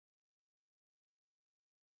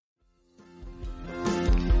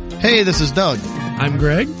Hey, this is Doug. I'm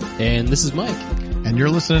Greg. And this is Mike. And you're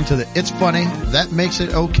listening to the It's Funny, That Makes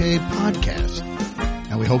It Okay podcast.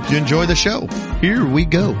 And we hope you enjoy the show. Here we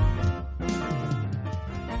go.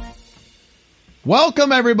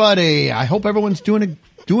 Welcome, everybody. I hope everyone's doing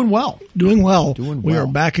well. Doing well. Doing We well.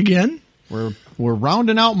 are back again. We're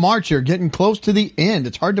rounding out March here, getting close to the end.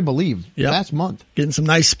 It's hard to believe. Yep. Last month. Getting some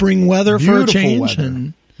nice spring weather Beautiful for a change. weather.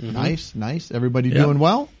 And Nice. Everybody Yep. doing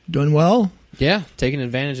well? doing well. Yeah, taking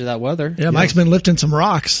advantage of that weather. Yeah, Mike's been lifting some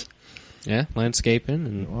rocks. Yeah, landscaping.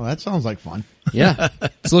 And Well, that sounds like fun. yeah,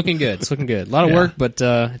 it's looking good. It's looking good. A lot of Yeah. work, but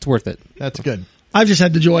it's worth it. That's good. I've just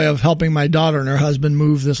had the joy of helping my daughter and her husband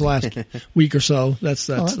move this last week or so. That's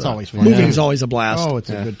always fun. Moving Yeah. is always a blast. Oh, it's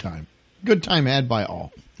a good time. Good time had by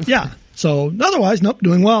all. Yeah. So otherwise, nope,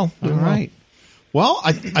 doing well. All Doing well. right. Well,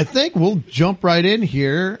 I think we'll jump right in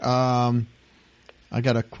here. I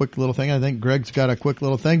got a quick little thing. I think Greg's got a quick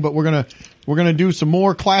little thing, but we're gonna do some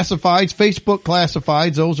more classifieds, Facebook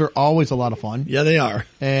classifieds. Those are always a lot of fun. Yeah, they are.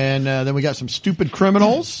 And then we got some stupid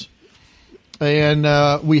criminals, and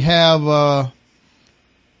we have a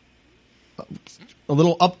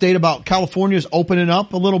little update about California's opening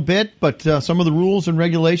up a little bit, but some of the rules and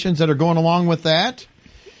regulations that are going along with that.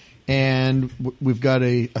 And we've got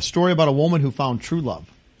a story about a woman who found true love.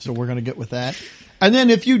 So we're going to get with that. And then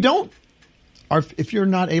if you're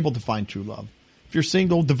not able to find true love, if you're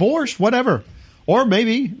single, divorced, whatever, or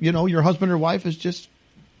maybe, your husband or wife is just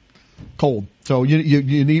cold. So you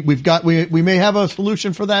need, we may have a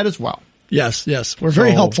solution for that as well. Yes. We're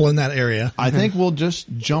very So- helpful in that area. I think we'll just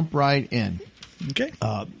jump right in. Okay.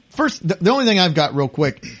 First, the only thing I've got real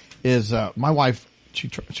quick is my wife. She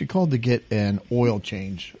called to get an oil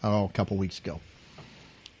change a couple weeks ago,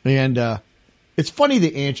 and it's funny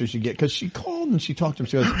the answers you get because she called and she talked to him.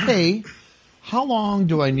 She goes, "Hey, how long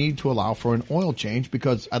do I need to allow for an oil change?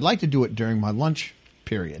 Because I'd like to do it during my lunch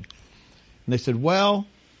period." And they said, "Well,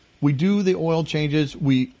 we do the oil changes.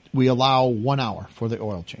 We allow 1 hour for the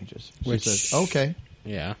oil changes." She Which- says, "Okay,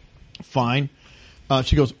 Yeah. fine."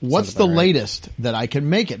 She goes, "What's Sounds the about right. latest that I can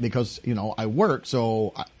make it? Because, I work,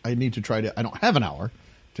 so I need to try to, I don't have an hour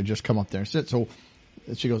to just come up there and sit." So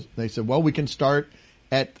she goes, they said, "Well, we can start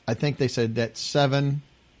at," I think they said at 7.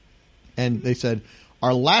 And they said,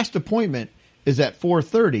 "Our last appointment is at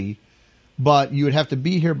 4:30, but you would have to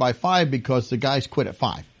be here by 5 because the guys quit at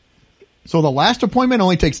 5. So the last appointment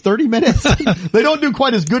only takes 30 minutes. They don't do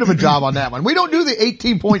quite as good of a job on that one. We don't do the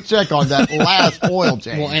 18-point check on that last oil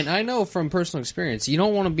change. Well, and I know from personal experience, you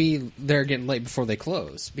don't want to be there getting late before they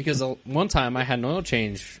close. Because one time I had an oil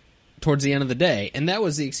change towards the end of the day, and that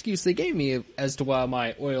was the excuse they gave me as to why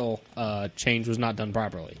my oil change was not done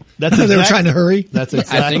properly. That's They were trying to hurry. That's I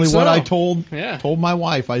exactly think so. what I told Yeah. my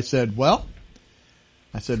wife. I said,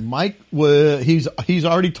 Mike, he's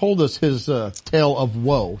already told us his tale of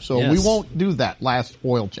woe, so Yes. we won't do that last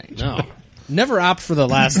oil change. No. Never opt for the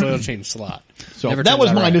last oil change slot. So Never that turns was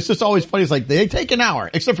out mine. right. It's just always funny. It's like they take an hour,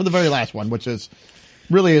 except for the very last one, which is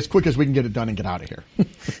really as quick as we can get it done and get out of here.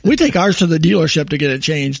 We take ours to the dealership to get it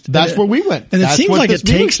changed. That's where we went. And it That's seems what like this it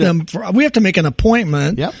takes dealership- them, we have to make an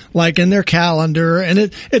appointment, Yep. like in their calendar,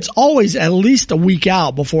 and it's always at least a week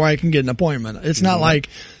out before I can get an appointment. It's not like,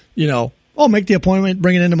 make the appointment,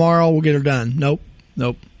 bring it in tomorrow, we'll get her done. Nope.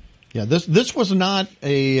 Yeah, this was not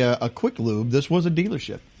a quick lube. This was a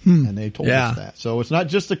dealership, and they told Yeah. us that. So it's not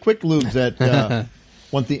just the quick lubes that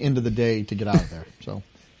want the end of the day to get out of there. So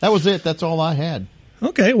that was it. That's all I had.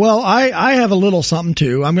 Okay. Well, I have a little something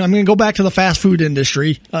too. I'm going to go back to the fast food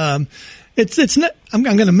industry. It's not, I'm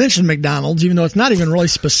going to mention McDonald's, even though it's not even really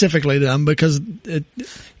specifically them, because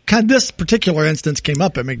this particular instance came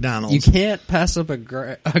up at McDonald's. You can't pass up a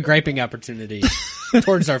griping opportunity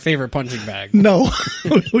towards our favorite punching bag. No,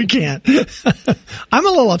 we can't. I'm a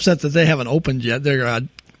little upset that they haven't opened yet. Their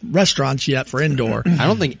restaurants yet for indoor. I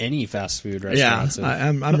don't think any fast food Yeah, restaurants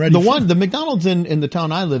have. I'm ready. The McDonald's in the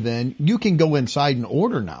town I live in, you can go inside and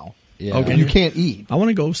order now. Yeah. Okay. You can't eat. I want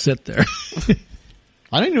to go sit there.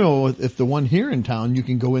 I don't know if the one here in town you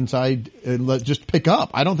can go inside and just pick up.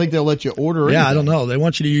 I don't think they'll let you order. Yeah, anything. I don't know. They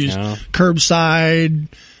want you to use No. curbside,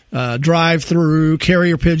 drive-through,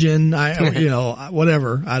 carrier pigeon,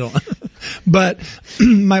 whatever. I don't. But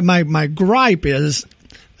my gripe is,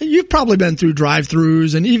 you've probably been through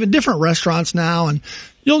drive-throughs and even different restaurants now, and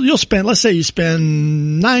you'll spend, let's say you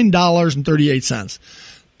spend $9.38.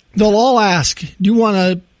 They'll all ask, do you want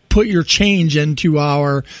to put your change into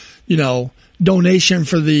our, donation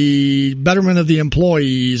for the betterment of the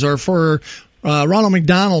employees, or for Ronald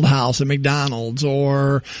McDonald House at McDonald's,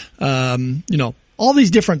 or all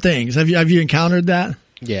these different things. Have you encountered that?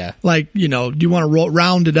 Yeah. Like, do you want to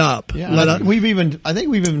round it up? Yeah, I think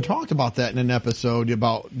we've even talked about that in an episode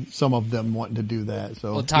about some of them wanting to do that.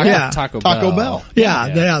 So Well, Taco Bell.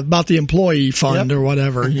 Yeah, about the employee fund or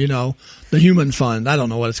whatever, the human fund. I don't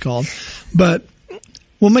know what it's called. But,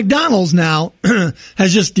 well, McDonald's now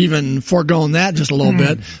has just even foregone that just a little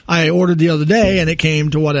bit. I ordered the other day and it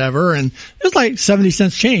came to whatever, and it was like 70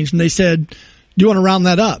 cents change. And they said, do you want to round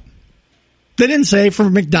that up? They didn't say for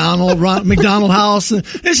McDonald House.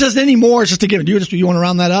 It's just anymore. It's just a given. Do you want to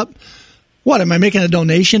round that up? What, am I making a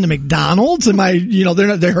donation to McDonald's? Am I,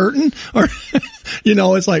 they're hurting? Or,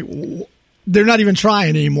 it's like, they're not even trying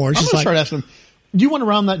anymore. It's I'm just going to start asking them, do you want to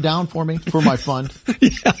round that down for me for my fund?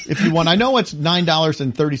 Yeah. If you want, I know it's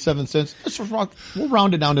 $9.37. We'll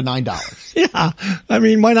round it down to $9. Yeah. I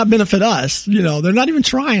mean, might not benefit us. They're not even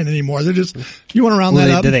trying anymore. They're just, you want to round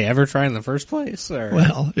that up? Did they ever try in the first place? Or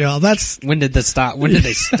Well, that's, when did they stop trying?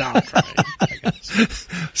 I guess.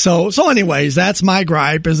 so anyways, that's my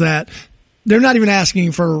gripe is that they're not even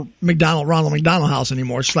asking for Ronald McDonald House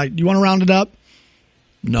anymore. It's like, do you want to round it up?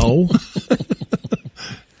 No.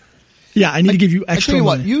 Yeah, I need to give you extra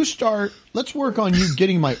money. You start, let's work on you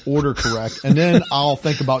getting my order correct, and then I'll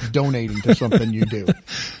think about donating to something you do.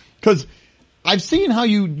 Because I've seen how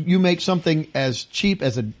you make something as cheap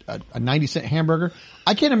as a 90-cent hamburger.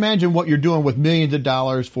 I can't imagine what you're doing with millions of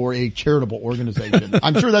dollars for a charitable organization.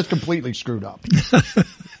 I'm sure that's completely screwed up.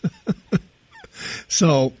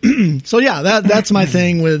 So yeah, that's my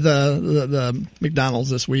thing with the McDonald's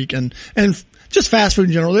this week, and just fast food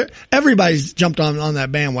in general. Everybody's jumped on that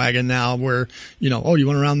bandwagon now where, you want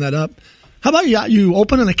to round that up? How about you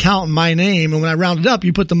open an account in my name, and when I round it up,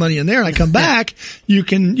 you put the money in there and I come back, you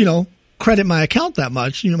can, credit my account that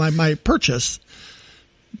much, my purchase.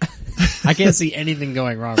 I can't see anything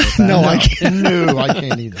going wrong with that. No, I can't. No, I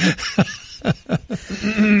can't either.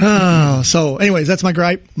 So anyways, that's my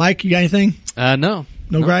gripe. Mike, you got anything? No.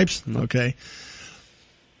 No gripes? No. Okay.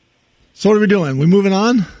 So what are we doing? We moving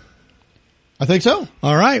on? I think so.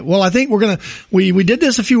 All right. Well, I think we did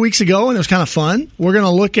this a few weeks ago and it was kind of fun. We're going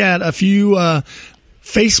to look at a few,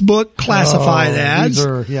 Facebook classified ads. These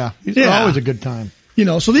are always a good time.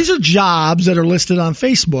 So these are jobs that are listed on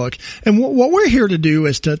Facebook. And what we're here to do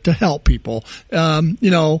is to help people.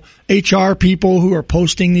 HR people who are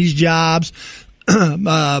posting these jobs,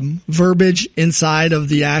 verbiage inside of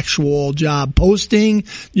the actual job posting,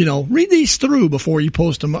 read these through before you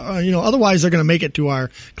post them. Otherwise they're going to make it to our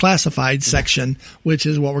classified section, which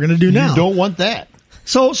is what we're going to do now. You don't want that.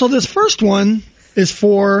 So this first one is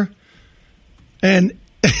for an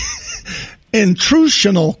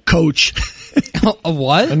intrusional coach. A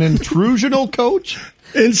what? An intrusional coach?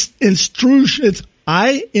 It's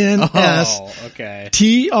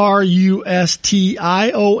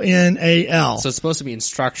INSTRUSTIONAL. So it's supposed to be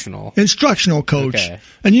instructional. Instructional coach. Okay.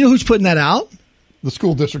 And you know who's putting that out? The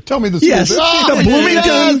school district. Tell me the school district.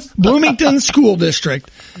 The Bloomington School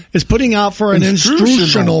District is putting out for an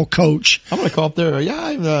instructional coach. I'm going to call up there.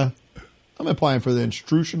 Yeah, I'm applying for the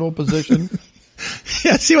instructional position.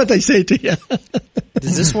 Yeah, see what they say to you.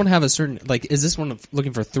 Does this one have a certain, is this one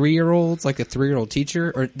looking for 3-year-olds, like a 3-year-old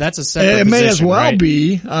teacher? Or that's a separate position, may as well right?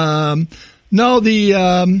 be. No,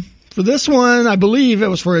 for this one, I believe it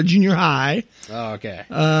was for a junior high. Oh, okay.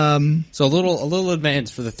 So a little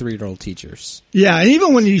advanced for the 3-year-old teachers. Yeah, and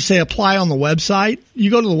even when you say apply on the website, you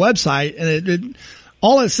go to the website and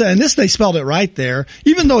all it said, and this, they spelled it right there,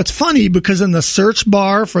 even though it's funny because in the search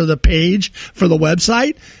bar for the page for the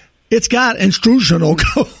website, it's got instructional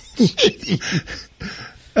coach.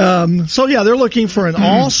 So yeah, they're looking for an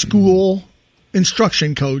all-school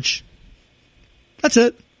instruction coach. That's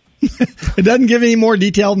it. It doesn't give any more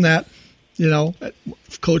detail than that.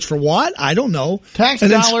 Coach for what? I don't know. Tax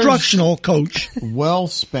an dollars instructional coach. Well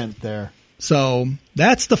spent there. So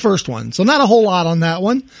that's the first one. So not a whole lot on that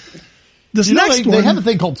one. This next one, they have a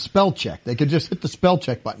thing called spell check. They could just hit the spell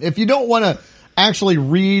check button. If you don't want to actually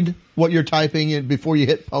read what you're typing in before you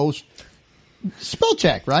hit post, spell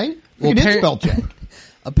check, right? You can hit spell check.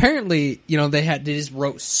 Apparently, they just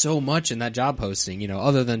wrote so much in that job posting,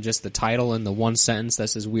 other than just the title and the one sentence that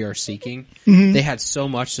says we are seeking. Mm-hmm. They had so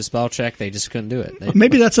much to spell check, they just couldn't do it.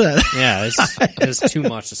 Maybe that's it. Yeah, it's too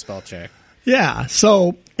much to spell check. Yeah.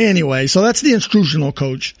 So anyway, that's the instructional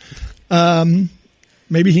coach.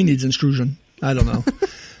 Maybe he needs instruction. I don't know.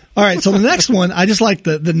 All right. So the next one, I just like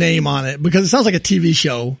the name on it because it sounds like a TV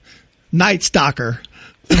show. Night Stalker.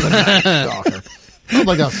 Night Stalker. Sounds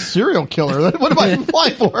like a serial killer. What am I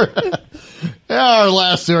applying for? Our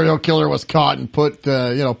last serial killer was caught and put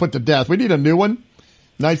to death. We need a new one.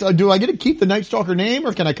 Do I get to keep the Night Stalker name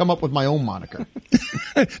or can I come up with my own moniker?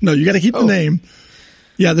 No, you got to keep the name.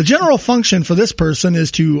 Yeah, the general function for this person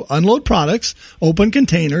is to unload products, open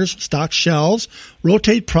containers, stock shelves,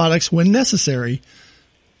 rotate products when necessary.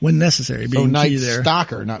 When necessary, So being key night there.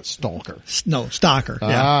 stalker, not stalker. No, stalker.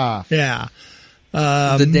 Yeah. Ah. Yeah.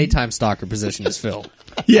 The daytime stalker position is filled.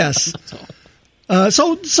 Yes.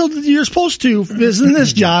 So you're supposed to, in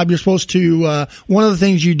this job, you're supposed to, one of the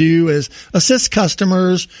things you do is assist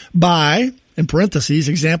customers by, in parentheses,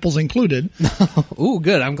 examples included. Ooh,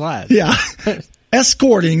 good. I'm glad. Yeah.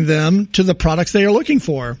 Escorting them to the products they are looking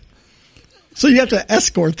for. So you have to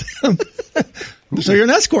escort them. So you're an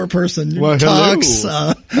escort person. Well, Tux,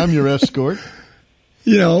 hello. I'm your escort.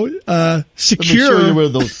 Secure. Let me show you where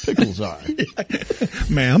those pickles are.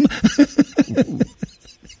 Ma'am.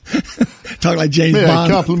 Talk like James May I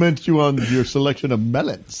Bond. compliment you on your selection of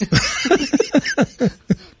melons?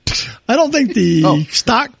 I don't think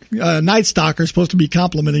the Night Stalker is supposed to be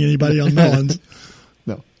complimenting anybody on melons.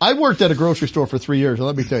 No. I worked at a grocery store for 3 years, and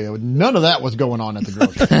let me tell you, none of that was going on at the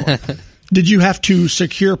grocery store. Did you have to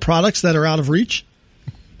secure products that are out of reach?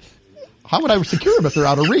 How would I secure them if they're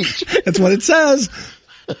out of reach? That's what it says.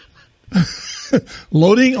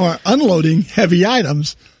 Loading or unloading heavy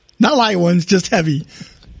items. Not light ones, just heavy.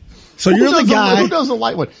 So you're the guy. Who does the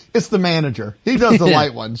light one? It's the manager. He does the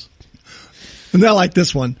light ones. And they're like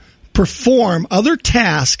this one. Perform other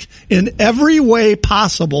tasks in every way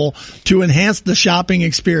possible to enhance the shopping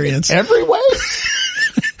experience. Every way?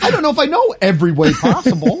 I don't know if I know every way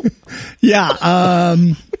possible. Yeah.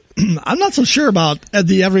 I'm not so sure about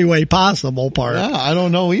the every way possible part. Yeah, I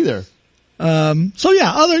don't know either. So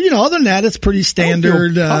yeah, other than that, it's pretty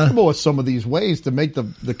standard. I feel comfortable with some of these ways to make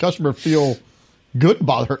the customer feel good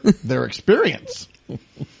about their experience.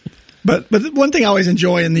 But one thing I always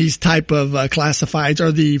enjoy in these type of classifieds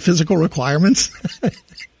are the physical requirements.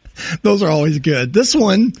 Those are always good. This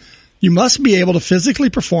one, you must be able to physically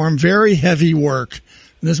perform very heavy work.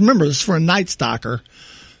 And remember, this is for a Night Stalker.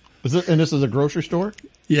 And this is a grocery store?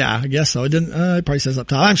 Yeah, I guess so. It didn't. It probably says up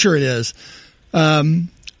top. I'm sure it is.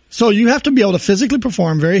 So you have to be able to physically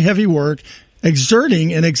perform very heavy work,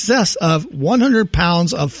 exerting in excess of 100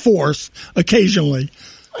 pounds of force occasionally.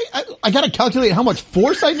 I got to calculate how much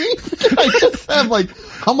force I need. I just have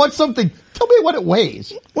how much something. Tell me what it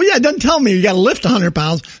weighs. Well, yeah, it doesn't tell me you got to lift 100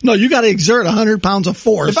 pounds. No, you got to exert 100 pounds of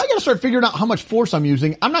force. If I got to start figuring out how much force I'm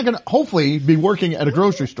using, I'm not going to hopefully be working at a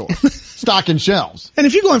grocery store, stocking shelves. And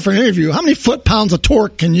if you go in for an interview, how many foot-pounds of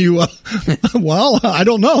torque can you, well, I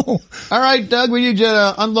don't know. All right, Doug, we need you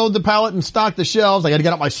to unload the pallet and stock the shelves. I got to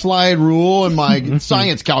get out my slide rule and my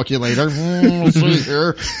science calculator. Let's see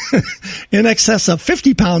here. In excess of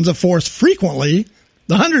 50 pounds of force frequently.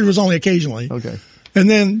 The 100 was only occasionally. Okay. And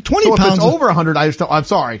then 20 so pounds. If it's over 100, I'm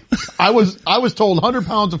sorry. I was told 100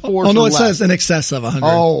 pounds of force. Oh, no, it less. says in excess of 100.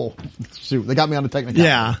 Oh, shoot. They got me on the technical.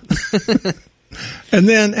 Yeah. And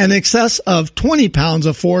then an excess of 20 pounds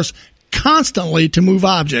of force constantly to move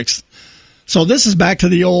objects. So this is back to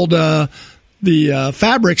the old, the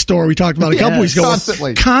fabric store we talked about a couple weeks ago.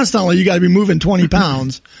 Constantly, you got to be moving 20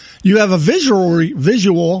 pounds. You have a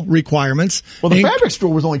visual requirements. Well, the fabric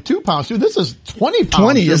store was only 2 pounds too. This is 20 pounds.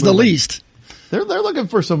 20 is the least. They're looking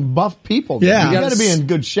for some buff people. Man. Yeah. You got to be in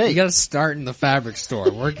good shape. You got to start in the fabric store,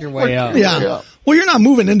 work your way up. Yeah. Well, you're not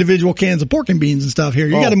moving individual cans of pork and beans and stuff here.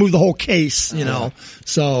 You got to move the whole case, you know.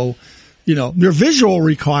 So, your visual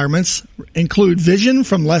requirements include vision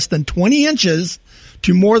from less than 20 inches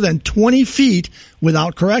to more than 20 feet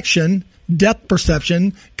without correction, depth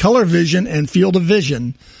perception, color vision, and field of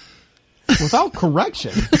vision. Without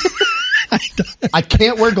correction? I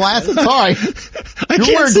can't wear glasses. Sorry. I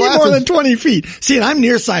can't see more than 20 feet. See, and I'm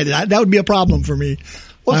nearsighted. That would be a problem for me.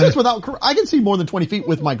 Well, since I can see more than 20 feet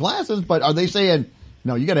with my glasses, but are they saying,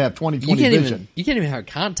 no, you got to have 20 vision? You can't even have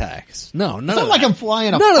contacts. No, it's not like I'm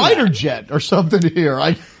flying a fighter jet or something here.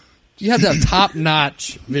 You have to have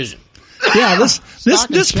top-notch vision. Yeah,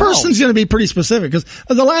 this person's going to be pretty specific because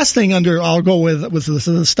the last thing I'll go with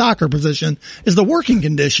the stalker position is the working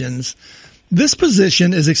conditions. This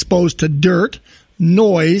position is exposed to dirt,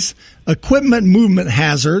 noise, equipment movement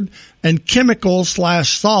hazard, and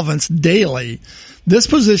chemicals/solvents daily. This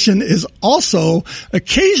position is also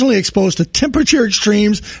occasionally exposed to temperature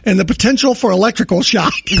extremes and the potential for electrical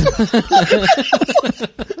shock.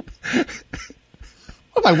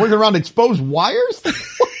 What am I working around exposed wires?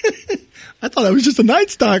 I thought I was just a Night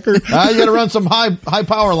Stalker. You got to run some high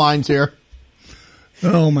power lines here.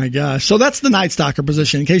 Oh my gosh. So that's the Night Stalker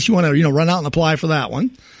position in case you want to, run out and apply for that one.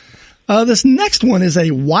 This next one is a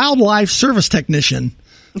wildlife service technician.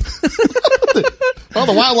 Well,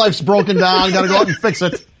 the wildlife's broken down. Got to go out and fix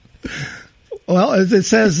it. Well, it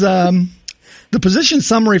says, The position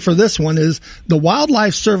summary for this one is the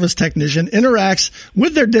wildlife service technician interacts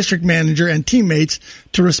with their district manager and teammates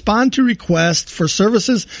to respond to requests for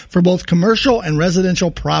services for both commercial and residential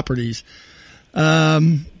properties.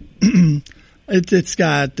 It's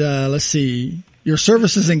got, let's see, your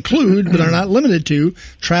services include, but are not limited to,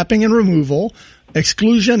 trapping and removal,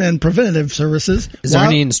 exclusion and preventative services. Is there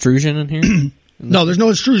any intrusion in here? No, there's no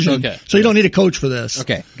intrusion. Okay. So you don't need a coach for this.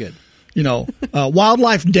 Okay, good. You know,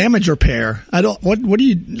 wildlife damage repair. What do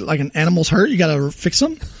you, like an animal's hurt? You got to fix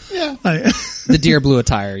them? Yeah. The deer blew a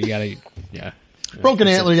tire. You gotta, yeah. Broken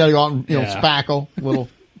antler, you got to go out and, Yeah. spackle a little.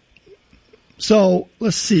 So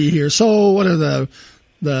let's see here. So what are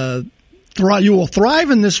you will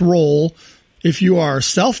thrive in this role if you are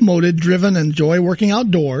self-motivated, driven, and enjoy working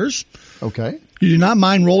outdoors. Okay. You do not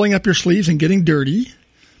mind rolling up your sleeves and getting dirty.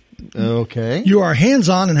 Okay. You are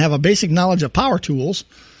hands-on and have a basic knowledge of power tools.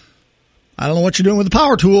 I don't know what you're doing with the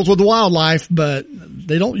power tools with the wildlife, but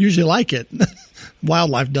they don't usually like it.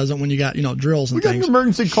 Wildlife doesn't when you got, drills and We got an things.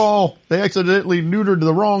 emergency call. They accidentally neutered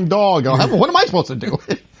the wrong dog. What am I supposed to do?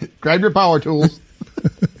 Grab your power tools.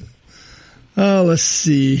 Let's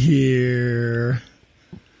see here.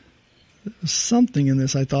 There's something in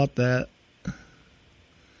this I thought that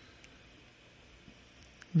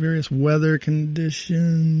various weather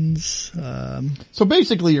conditions. So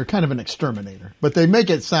basically, you're kind of an exterminator, but they make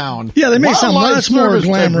it sound. Yeah, they make it sound wildlife much more service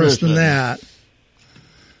glamorous than technician.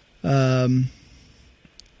 that.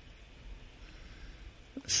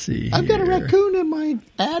 Let's see. I've got a here. raccoon in my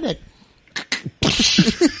attic.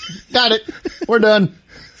 Got it. We're done.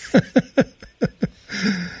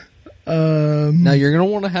 Now you're gonna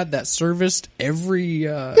want to have that serviced every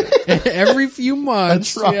few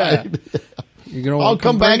months. That's right. Yeah. You're gonna. I'll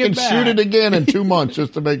come back bring and shoot it again in 2 months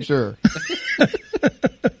just to make sure.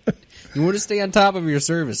 You want to stay on top of your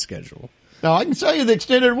service schedule. Now I can tell you the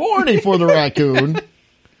extended warranty for the raccoon.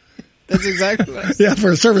 That's exactly what I said. Yeah,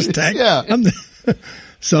 for a service tech. Yeah.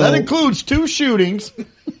 So That includes 2 shootings.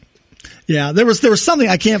 yeah, there was something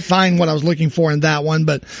I can't find what I was looking for in that one,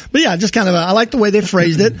 but yeah, just kind of I like the way they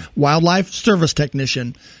phrased it. Wildlife service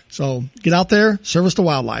technician. So get out there, service to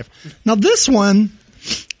wildlife. Now this one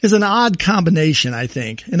is an odd combination, I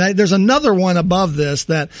think, and there's another one above this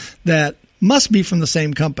that must be from the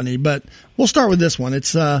same company, but we'll start with this one.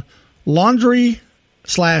 It's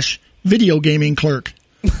laundry/video gaming clerk.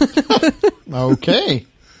 Okay.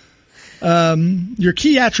 Your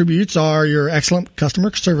key attributes are your excellent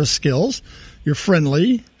customer service skills. You're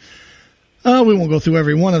friendly. We won't go through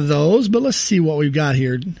every one of those, but let's see what we've got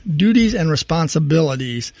here. Duties and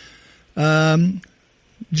responsibilities.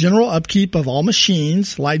 General upkeep of all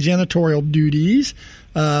machines, light janitorial duties.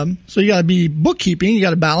 So you got to be bookkeeping. You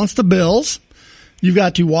got to balance the bills. You've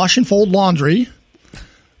got to wash and fold laundry.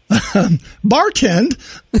 Bartend.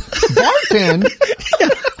 Bartend?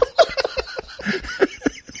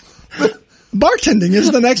 Bartending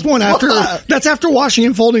is the next one that's after washing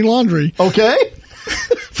and folding laundry Okay.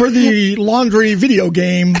 for the laundry video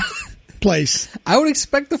game place. I would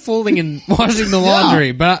expect the folding and washing the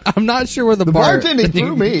laundry, but I'm not sure where the Bartending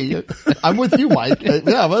threw me. I'm with you, Mike.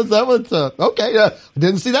 Yeah, that was okay.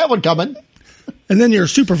 Didn't see that one coming. And then your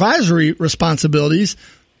supervisory responsibilities.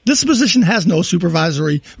 This position has no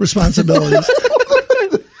supervisory responsibilities.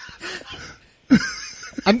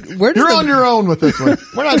 You're on your own with this one.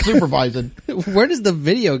 We're not supervising. Where does the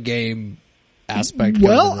video game aspect come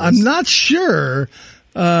Well, into this? I'm not sure.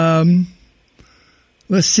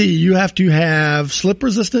 Let's see. You have to have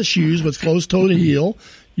slip-resistant shoes with closed-toe to heel,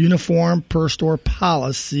 uniform per store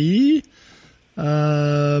policy.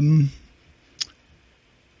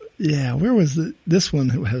 Yeah, where was this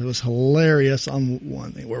one? Was hilarious on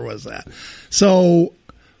one thing. Where was that? So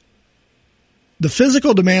the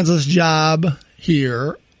physical demands of this job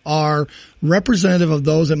here are representative of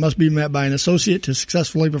those that must be met by an associate to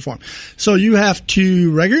successfully perform. So you have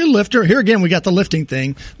to regularly lift or, here again we got the lifting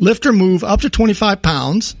thing, lift or move up to 25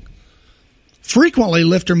 pounds, frequently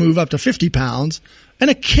lift or move up to 50 pounds, and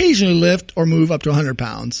occasionally lift or move up to 100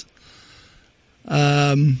 pounds.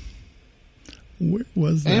 Where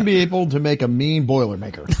was that? And be able to make a mean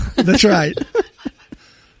Boilermaker. That's right.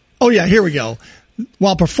 Oh yeah, here we go.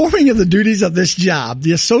 While performing the duties of this job,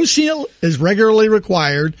 the associate is regularly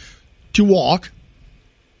required to walk,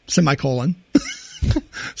 semicolon.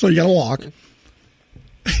 So you gotta walk.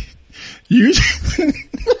 Use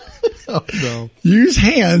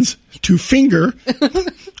hands to finger,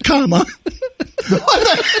 comma.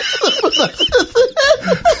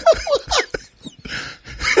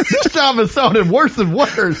 This job has sounded worse and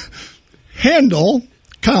worse. Handle,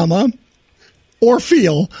 comma, or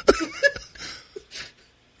feel,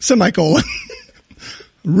 semicolon.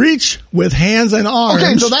 reach with hands and arms.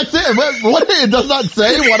 Okay, so that's it. What it does not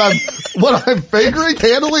say what I'm fingering,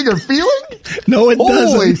 handling, or feeling? No, it Holy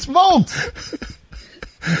doesn't. smokes.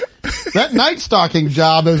 That night stocking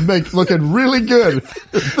job is looking really good.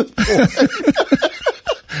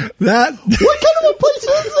 That What kind of a place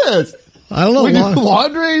is this? I don't know. We do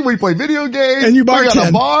laundry, we play video games, And you we got a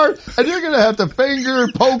bartend. bar, and you're going to have to finger,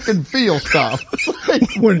 poke, and feel stuff.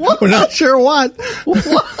 Like, We're what not sure what.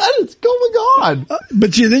 is going on?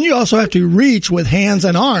 But then you also have to reach with hands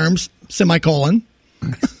and arms, semicolon.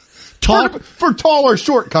 Talk, For tall or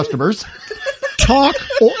short customers. talk,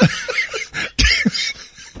 or,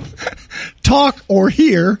 talk or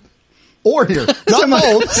hear, Or hear. Not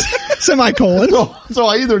both. semicolon, So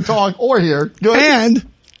I either talk or hear. Good. and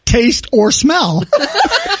taste or smell.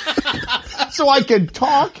 So I can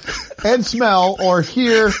talk and smell or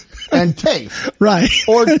hear and taste. Right.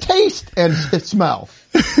 Or taste and smell.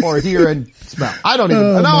 Or hear and smell. I don't even,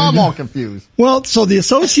 Oh, now my I'm God. all confused. Well, so the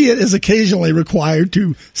associate is occasionally required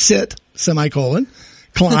to sit, semicolon,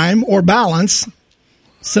 climb or balance,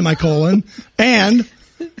 semicolon, and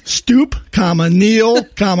stoop, comma, kneel,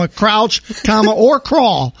 comma, crouch, comma, or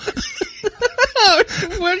crawl.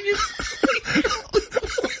 What are you?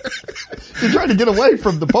 You're trying to get away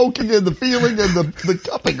from the poking and the feeling and the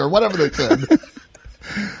cupping or whatever they said.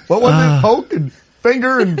 What was it? Poke and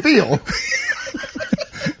finger and feel.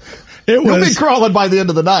 It You'll be was, crawling by the end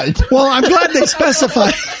of the night. well, I'm glad they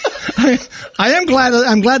specified, I'm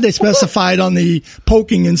glad they specified on the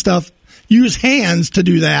poking and stuff, use hands to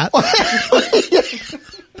do that.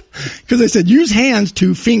 Cause they said use hands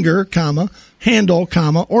to finger, comma, handle,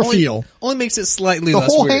 comma, or feel. Only makes it slightly The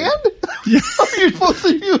less whole weird. hand? Are you supposed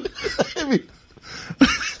to use? I mean,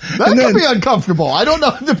 that And could then- be uncomfortable. I don't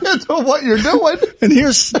know. It depends on what you're doing. And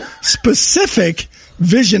here's specific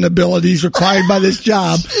vision abilities required by this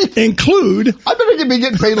job include I bet I could be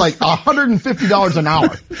getting paid like $150 an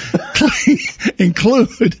hour.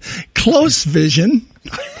 include close vision,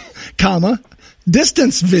 comma,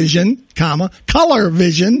 distance vision, comma, color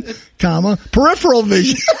vision, comma, peripheral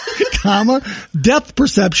vision, comma, depth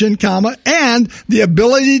perception, comma, and the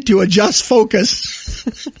ability to adjust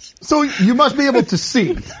focus. So you must be able to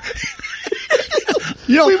see.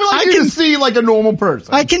 You know, We would like I you can to see like a normal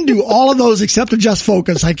person. I can do all of those except adjust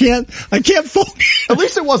focus. I can't focus. At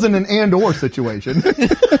least it wasn't an and/or situation.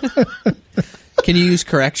 Can you use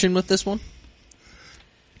correction with this one?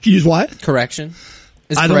 Use what? Correction.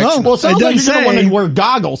 Is I don't correction- know. Well, it sounds It like you're doesn't going to want say. to wear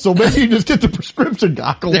goggles, so maybe you just get the prescription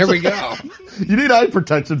goggles. There we go. You need eye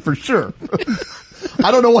protection for sure.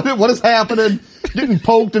 I don't know what is happening. Getting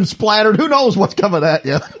poked and splattered. Who knows what's coming at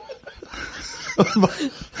you?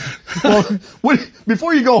 Well,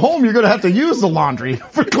 before you go home, you're going to have to use the laundry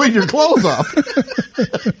for clean your clothes up.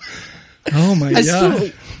 Oh my I god. still,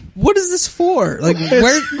 what is this for? Like,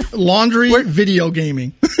 where? Laundry, video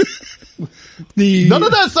gaming. None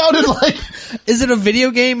of that sounded like. Is it a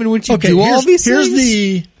video game in which you Okay, do all these here's things?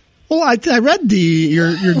 the. Well, I read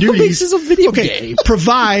your duties. makes this a video okay, game?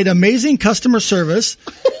 provide amazing customer service,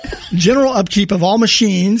 general upkeep of all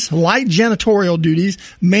machines, light janitorial duties,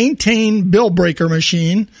 maintain bill breaker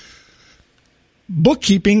machine,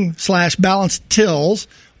 bookkeeping / balance tills,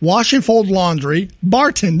 wash and fold laundry,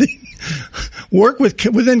 bartending, work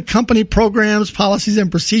within company programs, policies, and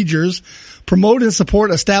procedures, promote and support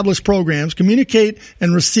established programs, communicate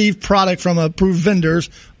and receive product from approved vendors,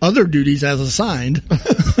 other duties as assigned.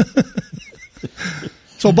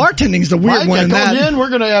 So bartending's the weird Mike, one I in told that. you in, we're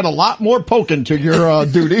going to add a lot more poking to your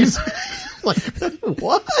duties. Like,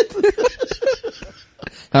 what?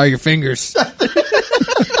 How are your fingers?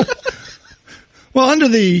 Well, under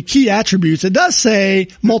the key attributes, it does say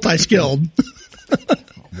multi-skilled.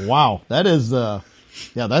 Wow, that is that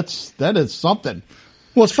is something.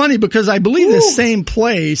 Well, it's funny because I believe this same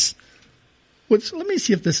place. Let me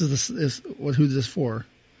see if this is who this is for.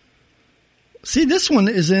 See, this one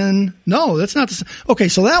is in. No, that's not. Okay,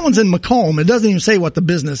 so that one's in Macomb. It doesn't even say what the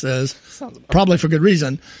business is. Probably for good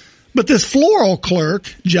reason. But this floral clerk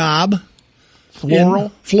job,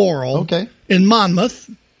 floral, Okay. in Monmouth.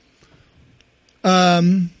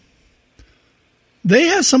 They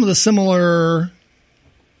have some of the similar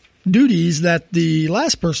duties that the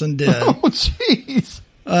last person did. Oh, jeez.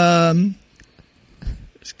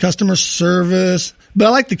 Customer service, but I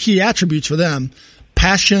like the key attributes for them.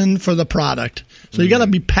 Passion for the product. So you got to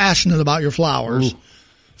be passionate about your flowers. Ooh.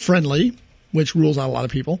 Friendly, which rules out a lot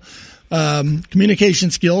of people. Communication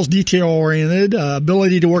skills, detail oriented,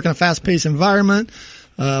 ability to work in a fast paced environment,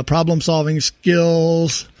 problem solving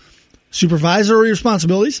skills, supervisory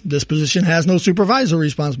responsibilities. This position has no supervisory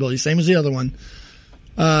responsibilities, same as the other one.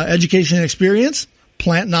 Education and experience,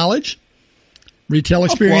 plant knowledge, Retail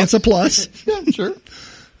experience a plus. Yeah, sure.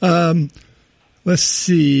 Let's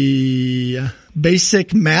see.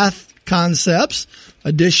 Basic math concepts,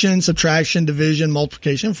 addition, subtraction, division,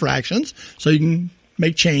 multiplication, fractions. So you can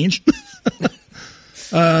make change.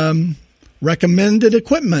 Recommended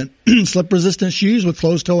equipment, slip resistant shoes with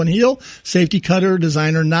closed toe and heel, safety cutter,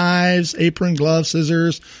 designer knives, apron, gloves,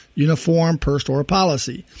 scissors, uniform, per store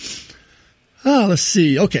policy. Let's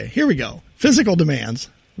see. Okay, here we go. Physical demands.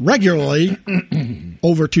 Regularly,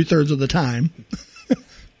 over 2/3 of the time,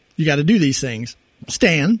 you got to do these things.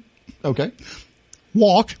 Stand, Okay.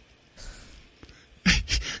 walk,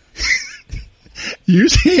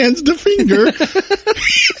 use hands to finger,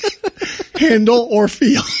 handle, or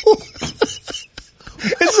feel.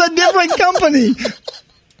 It's a different company.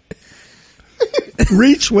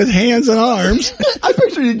 Reach with hands and arms. I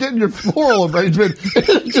picture you getting your floral arrangement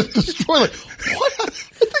and just destroy it. What? I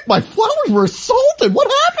think my flowers were assaulted.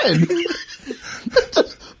 What happened?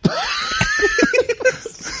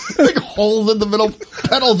 Big holes in the middle.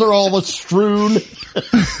 Petals are all strewn.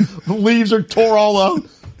 The leaves are tore all out.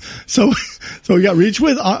 So we got reach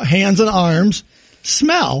with hands and arms.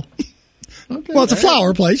 Smell. Okay. Well, it's a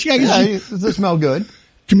flower place. You Yeah, got does it smell good?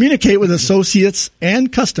 communicate with associates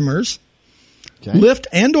and customers. Okay. Lift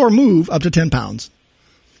and or move up to 10 pounds.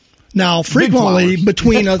 Now, frequently flowers.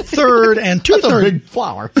 between a third and That's a two-thirds, big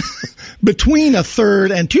flower. between a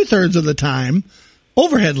third and 2/3 of the time,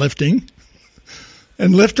 overhead lifting,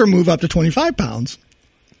 and lift or move up to 25 pounds.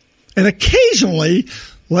 And occasionally,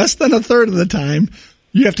 less than a third of the time,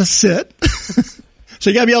 you have to sit. So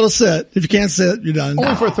you gotta be able to sit. If you can't sit, you're done.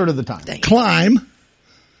 Only for a third of the time. Climb,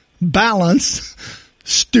 balance,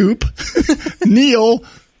 stoop, kneel,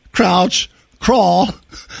 crouch, crawl,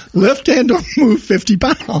 lift and or move 50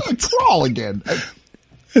 pounds. Crawl again.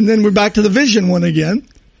 And then we're back to the vision one again.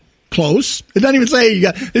 Close. It doesn't even say you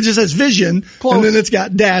got, it just says vision. Close. And then it's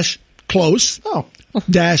got dash close, Oh.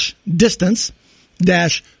 dash distance,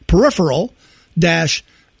 dash peripheral, dash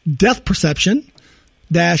depth perception,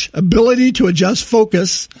 dash ability to adjust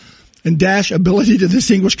focus, and dash ability to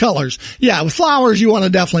distinguish colors. Yeah, with flowers, you want to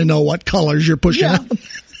definitely know what colors you're pushing Yeah. out.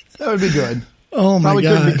 That would be good. Oh my Probably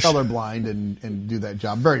couldn't be gosh. colorblind and do that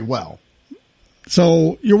job very well.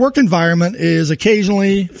 So your work environment is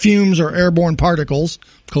occasionally fumes or airborne particles,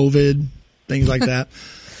 COVID, things like that.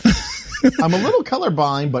 I'm a little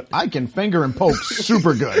colorblind, but I can finger and poke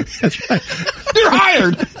super good. You're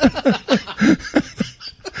hired.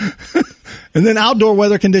 And then outdoor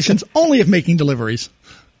weather conditions only if making deliveries.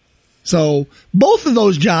 So both of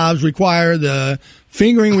those jobs require the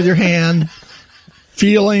fingering with your hand,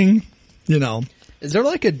 feeling, you know. Is there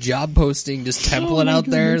like a job posting just template out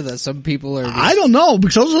there that some people are just I don't know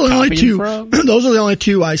because those are the only copying two. from? Those are the only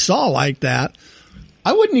two I saw like that.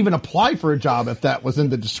 I wouldn't even apply for a job if that was in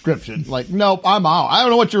the description. Like, nope, I'm out. I don't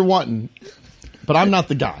know what you're wanting, but I'm not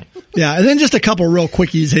the guy. Yeah, and then just a couple real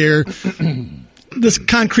quickies here. This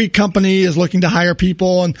concrete company is looking to hire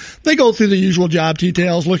people, and they go through the usual job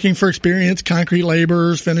details, looking for experienced concrete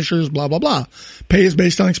laborers, finishers, blah, blah, blah. Pay is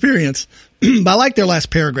based on experience. But I like their last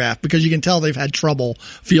paragraph because you can tell they've had trouble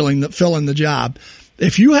filling the job.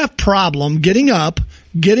 If you have problem getting up,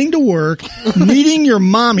 getting to work, needing your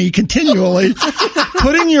mommy continually,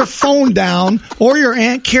 putting your phone down, or your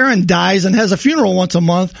Aunt Karen dies and has a funeral once a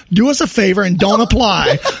month, do us a favor and don't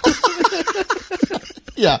apply.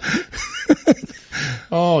 Yeah.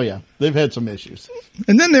 Oh, yeah. They've had some issues.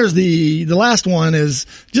 And then there's the last one is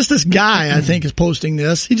just this guy, I think, is posting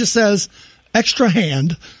this. He just says, extra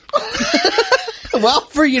hand. Well,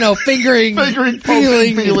 for fingering, fingering,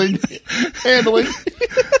 poking, feeling, handling.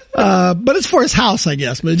 But it's for his house, I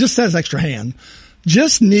guess, but it just says extra hand.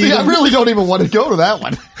 Just need. See, I really don't even want to go to that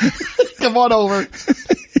one. Come on over.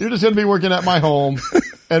 You're just going to be working at my home.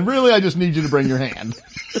 And really, I just need you to bring your hand.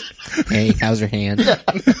 Hey, how's your hand?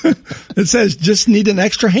 It says just need an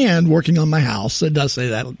extra hand working on my house. It does say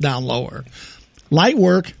that down lower. Light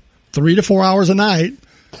work, 3 to 4 hours a night,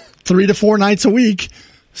 3 to 4 nights a week,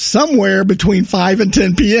 somewhere between 5 and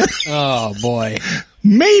 10 p.m. Oh boy.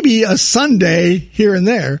 Maybe a Sunday here and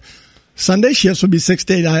there. Sunday shifts would be 6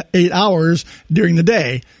 to 8 hours during the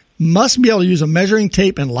day. Must be able to use a measuring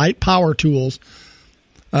tape and light power tools.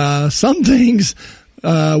 Some things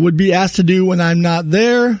would be asked to do when I'm not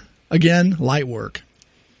there. Again, light work.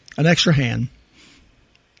 An extra hand.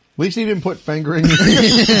 At least he didn't put fingering,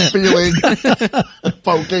 feeling,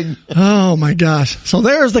 poking. Oh my gosh. So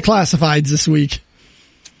there's the classifieds this week.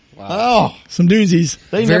 Oh, Some doozies.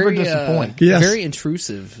 they never disappoint. Yes. Very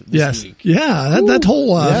intrusive this Yes. week. Yeah. That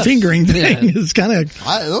whole Yes. fingering thing Yeah. is kind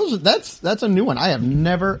of. That's a new one. I have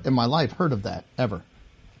never in my life heard of that ever.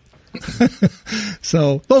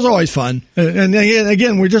 So those are always fun. And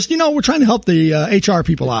again, we're just, we're trying to help the HR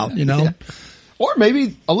people out, Yeah. Or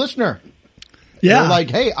maybe a listener. Yeah. They're like,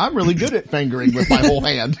 hey, I'm really good at fingering with my whole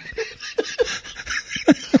hand.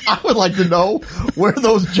 I would like to know where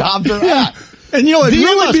those jobs are at. And it'd DM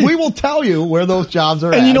really us. be, We will tell you where those jobs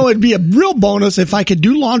are at. and it'd be a real bonus if I could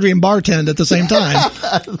do laundry and bartend at the same time.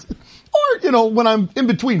 Or, when I'm in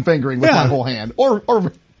between fingering with Yeah. my whole hand. Or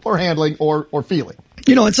handling or feeling.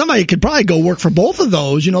 And somebody could probably go work for both of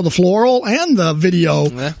those, the floral and the video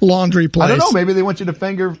laundry place. I don't know. Maybe they want you to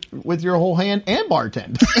finger with your whole hand and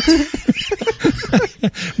bartend.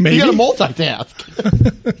 Maybe. You got to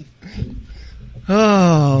multitask.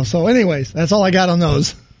 Oh, so anyways, that's all I got on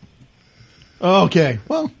those. Okay.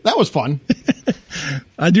 Well, that was fun.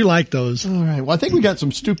 I do like those. All right. Well, I think we got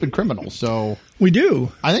some stupid criminals. So We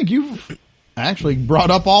do. I think you've actually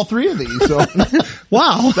brought up all three of these. So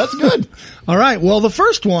Wow. that's good. All right. Well, the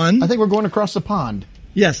first one, I think we're going across the pond.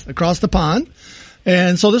 yes, across the pond.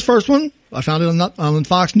 And so this first one, I found it on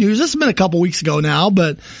Fox News. This has been a couple weeks ago now,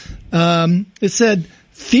 but it said,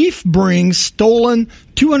 thief brings stolen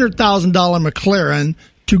 $200,000 McLaren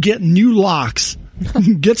to get new locks.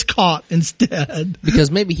 Gets caught instead.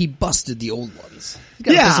 Because maybe he busted the old ones. He's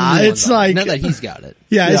gotta put some Yeah, new it's ones on. like- Now that he's got it.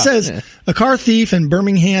 Yeah, Yeah. it says a car thief in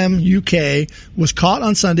Birmingham, UK was caught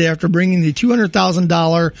on Sunday after bringing the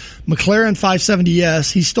 $200,000 McLaren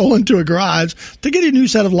 570S he stole into a garage to get a new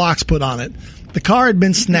set of locks put on it. The car had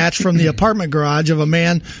been snatched from the apartment garage of a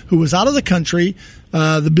man who was out of the country.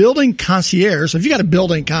 The building concierge, so if you got a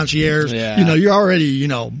building concierge, Yeah. you're already,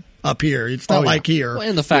 up here. It's not Oh, yeah. like here. Well,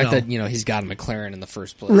 and the fact you know. that, he's got a McLaren in the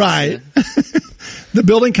first place. Right. The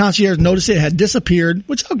building concierge noticed it had disappeared,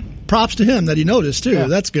 which props to him that he noticed too. Yeah.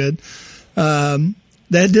 That's good. That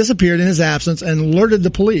had disappeared in his absence and alerted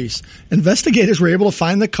the police. Investigators were able to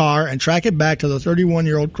find the car and track it back to the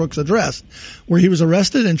 31-year-old crook's address, where he was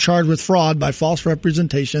arrested and charged with fraud by false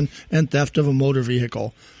representation and theft of a motor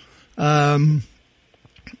vehicle.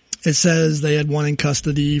 It says they had one in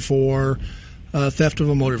custody for theft of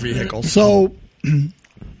a motor vehicle. So,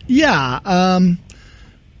 yeah,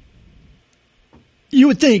 you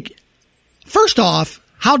would think, first off,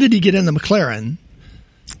 how did he get in the McLaren?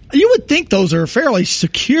 You would think those are fairly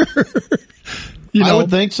secure. I would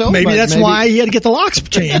think so, Maybe but that's maybe- why he had to get the locks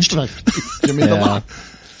changed. Give me the lock.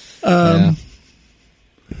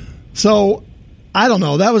 So, I don't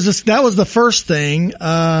know. That was the first thing.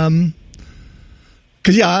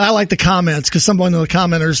 Cause I like the comments because someone in the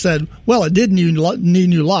commenters said, well, it did need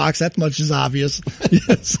new locks. That much is obvious.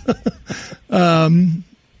 Yes.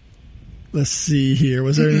 Let's see here.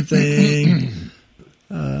 Was there anything?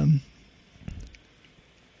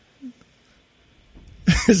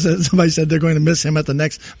 Somebody said they're going to miss him at the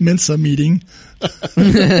next Mensa meeting.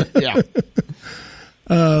 Yeah.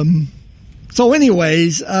 So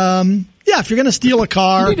anyways, if you're going to steal a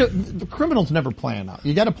car, The criminals never plan out.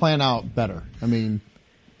 You got to plan out better. I mean,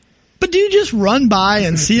 but do you just run by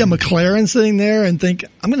and see a McLaren sitting there and think,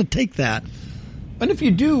 I'm going to take that? and if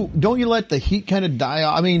you do, don't you let the heat kind of die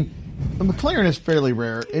off? I mean, the McLaren is fairly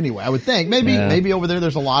rare anyway, I would think. Maybe over there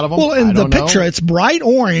there's a lot of them. Well, I in the don't know. picture, it's bright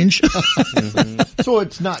orange. So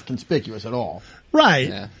it's not conspicuous at all. Right.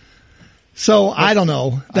 Yeah. So I don't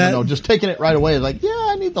know. I don't know, just taking it right away, like, yeah,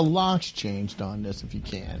 I need the locks changed on this if you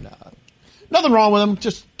can. Nothing wrong with them,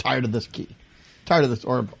 just tired of this key. Tired of this,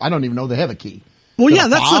 or I don't even know they have a key. Well, Is it yeah, a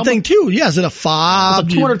that's fob? the thing too. Yeah, is it a fob?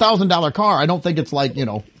 It's a $200,000 car. I don't think it's like,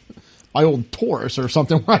 my old Taurus or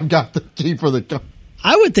something where I've got the key for the car.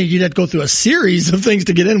 I would think you'd have to go through a series of things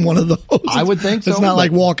to get in one of those. I would think so, It's not but-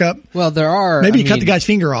 like walk up. Well, there are. Maybe I you cut mean, the guy's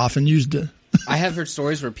finger off and used it. I have heard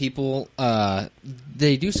stories where people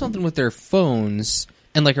they do something with their phones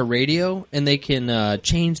and like a radio, and they can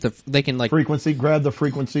change the. They can like Frequency, grab the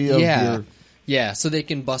frequency of your... yeah. So they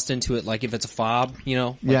can bust into it like if it's a fob, like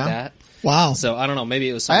Yeah. that. Wow. So I don't know. Maybe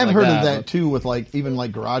it was. I Something have like heard of that that too with even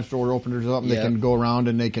garage door openers or something. Yeah. They can go around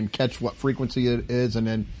and they can catch what frequency it is and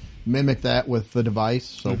then mimic that with the device.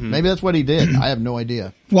 So maybe that's what he did. I have no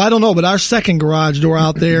idea. Well, I don't know, but our second garage door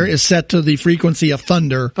out there is set to the frequency of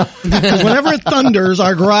thunder. Because whenever it thunders,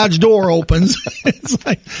 our garage door opens. It's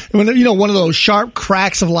like, one of those sharp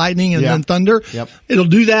cracks of lightning and Yeah. then thunder. Yep. It'll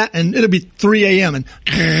do that and it'll be 3 a.m. and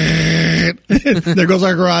there goes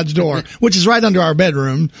our garage door, which is right under our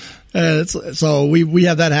bedroom. So we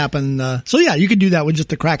have that happen. So yeah, you could do that with just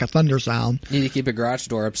the crack of thunder sound. Need to keep a garage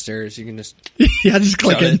door upstairs. You can just. Yeah, just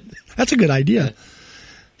click Shut it. That's a good idea.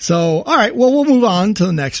 So, all right. Well, we'll move on to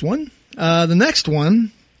the next one. The next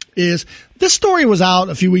one is, this story was out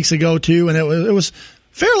a few weeks ago too, and it was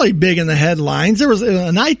fairly big in the headlines. There was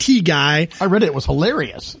an IT guy. I read it. It was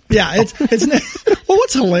hilarious. Yeah, it's well,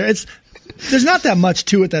 it's hilarious. There's not that much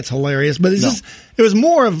to it that's hilarious, but it's just, it was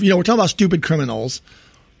more of, we're talking about stupid criminals.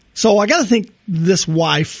 So I got to think this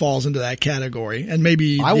wife falls into that category, and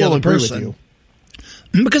maybe I the will other agree person. with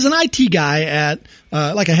you. Because an IT guy at,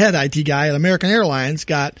 like a head IT guy at American Airlines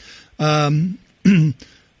got,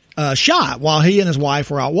 shot while he and his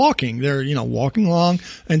wife were out walking. They're, walking along,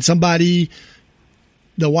 and somebody,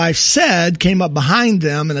 the wife said, came up behind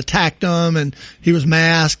them and attacked them, and he was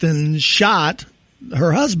masked and shot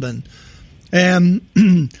her husband. And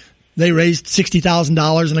they raised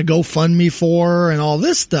 $60,000 in a GoFundMe for her and all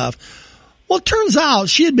this stuff. Well, it turns out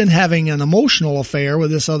she had been having an emotional affair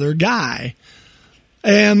with this other guy.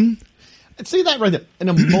 And see that right there, an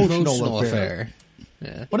emotional affair.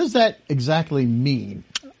 Yeah. What does that exactly mean?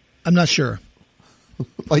 I'm not sure.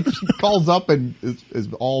 Like she calls up and is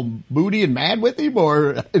all moody and mad with him,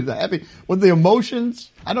 or is happy with the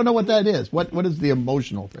emotions? I don't know what that is. What is the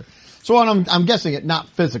emotional affair? So I'm guessing it not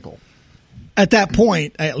physical. At that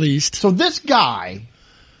point, at least. So this guy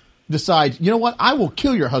decides, you know what? I will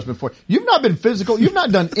kill your husband for it. You've not been physical. You've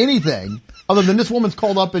not done anything other than this woman's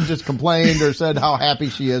called up and just complained or said how happy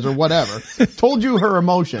she is or whatever. Told you her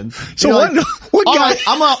emotions. So what all guy? right,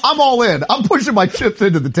 I'm all in. I'm pushing my chips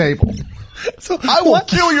into the table. So I will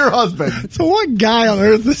kill your husband. So what guy on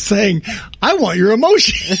earth is saying, I want your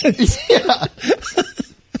emotions? Yeah.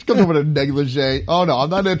 Comes over to negligee. Oh no, I'm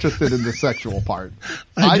not interested in the sexual part.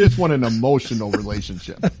 I just want an emotional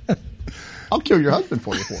relationship. I'll kill your husband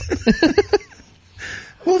for you for it.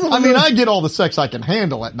 I mean, I get all the sex I can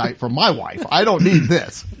handle at night from my wife. I don't need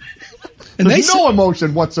this. And There's no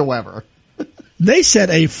emotion whatsoever. They said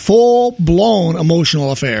a full-blown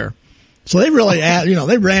emotional affair. So they really,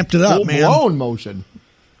 they ramped it up, man. Full-blown motion.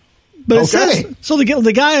 But it Okay. says, so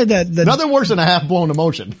the guy that Nothing worse than a half-blown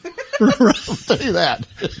emotion. I'll tell you that.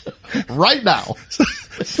 Right now.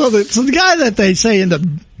 So the guy that they say ended up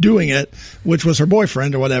doing it, which was her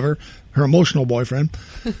boyfriend or whatever, her emotional boyfriend,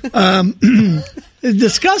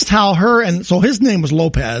 discussed how so his name was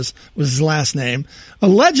Lopez, was his last name,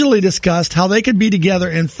 allegedly discussed how they could be together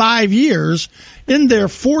in 5 years in their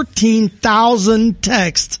 14,000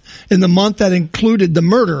 texts in the month that included the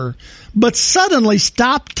murder, but suddenly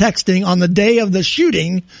stopped texting on the day of the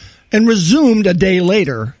shooting and resumed a day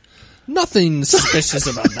later. Nothing suspicious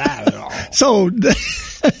about that at all. So,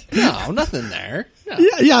 No, nothing there. No.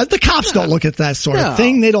 yeah, the cops don't look at that sort of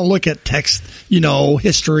thing. They don't look at text,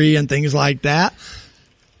 history and things like that.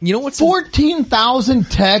 You know what's 14,000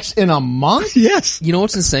 texts in a month? Yes. You know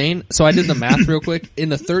what's insane? So I did the math real quick. In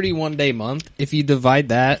the 31-day month, if you divide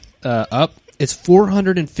that up, it's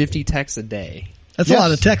 450 texts a day. That's Yes. a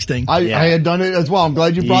lot of texting. I had done it as well. I'm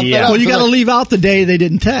glad you brought that up. Well, you got to leave out the day they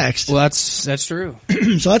didn't text. Well, that's true.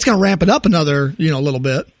 So that's going to ramp it up another, little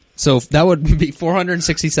bit. So that would be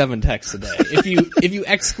 467 texts a day. If you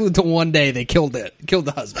exclude the one day they killed the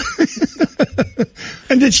husband.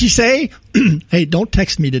 And did she say, hey, don't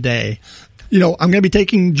text me today? I'm going to be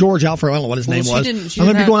taking George out for, I don't know what his name was. I'm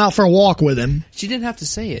going to be going out for a walk with him. She didn't have to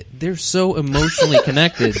say it. They're so emotionally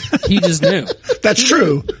connected. He just knew. That's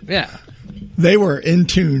true. Yeah. They were in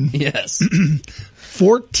tune. Yes.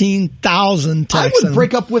 14,000 I texts. would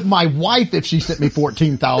break up with my wife if she sent me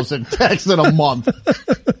 14,000 texts in a month.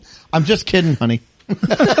 I'm just kidding, honey.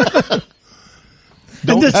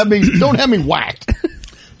 Don't have me whacked.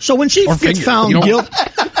 So when she gets fingered. found guilty,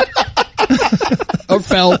 Or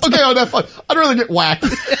felt. Okay, on that fun. I'd rather get whacked.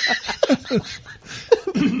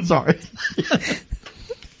 Sorry.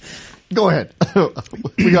 Go ahead.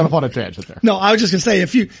 We got off on a tangent there. no, I was just going to say,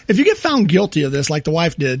 if you get found guilty of this, like the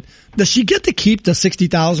wife did, does she get to keep the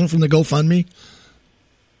 $60,000 from the GoFundMe?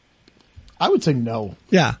 I would say no.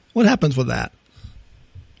 Yeah. What happens with that?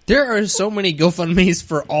 There are so many GoFundMes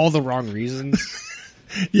for all the wrong reasons.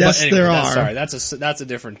 Yes, But anyway, there that's- are. Sorry, that's a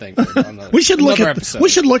different thing. For another, We should look another at episode. we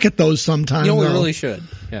should look at those sometime. You know, we though. really should.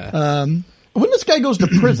 Yeah. When this guy goes to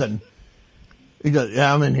prison, he goes,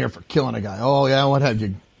 yeah, I'm in here for killing a guy. Oh, yeah, what had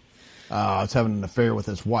you? I was having an affair with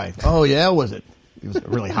his wife. Oh, yeah, was it? He was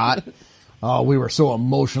really hot. Oh, we were so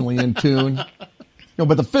emotionally in tune.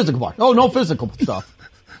 But the physical part. Oh, no physical stuff.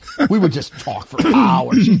 We would just talk for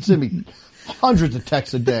hours. She'd send me hundreds of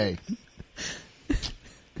texts a day.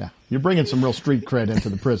 Yeah, you're bringing some real street cred into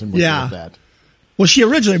the prison with that. Well, she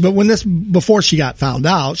originally, but before she got found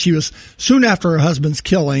out, she was soon after her husband's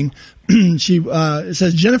killing. It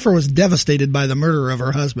says Jennifer was devastated by the murder of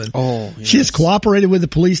her husband. Oh, She has cooperated with the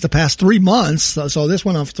police the past 3 months. So this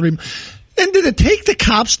went on for 3 months. And did it take the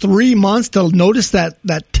cops 3 months to notice that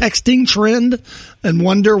texting trend and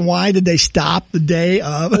wonder why did they stop the day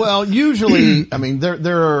of? Well, usually, I mean,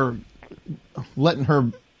 they're letting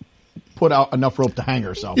her put out enough rope to hang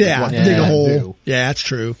herself. is Yeah, what dig a dads hole. do. Yeah, that's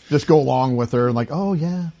true. Just go along with her and like, oh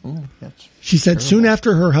yeah, that's She said soon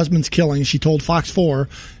after her husband's killing, she told Fox 4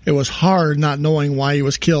 it was hard not knowing why he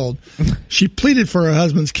was killed. She pleaded for her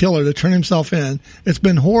husband's killer to turn himself in. It's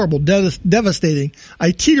been horrible, devastating.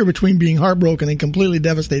 I teeter between being heartbroken and completely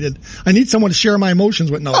devastated. I need someone to share my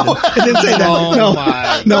emotions with. No, it didn't say that. Oh no,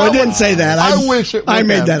 my no, it didn't say that. I wish it would I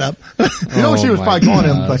made have. that up. You know, she was my probably calling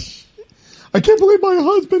him like, gosh. I can't believe my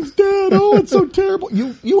husband's dead. Oh, it's so terrible.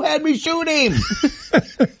 You had me shoot him.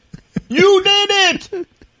 You did it.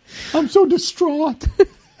 I'm so distraught.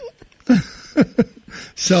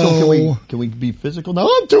 So can we be physical now?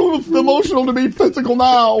 I'm too emotional to be physical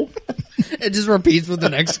now. It just repeats with the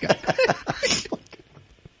next guy.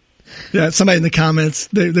 Yeah, somebody in the comments,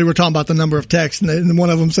 they were talking about the number of texts, and one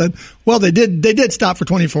of them said, well, they did stop for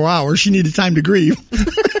 24 hours. She needed time to grieve.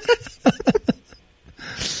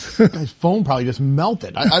 Guy's phone probably just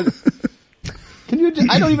melted. Can you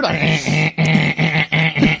just, I don't even know.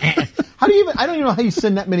 I don't even know how you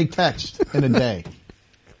send that many texts in a day.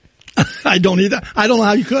 I don't either. I don't know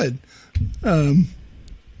how you could. Your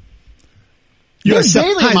US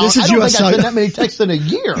daily Hi, amount, this is I don't US think I send that many texts in a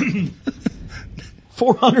year.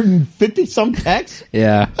 450 some texts?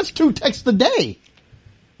 Yeah. That's 2 texts a day.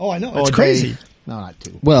 Oh, I know. Oh, It's a crazy. day. No, not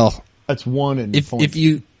 2. Well, That's 1 and if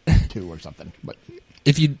you 2 or something. But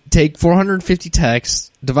if you take 450 texts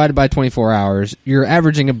divided by 24 hours, you're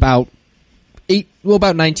averaging about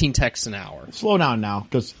 19 texts an hour. slow down now,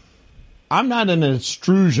 because I'm not an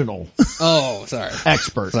extrusional Oh, sorry.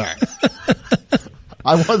 expert. Sorry.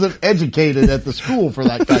 I wasn't educated at the school for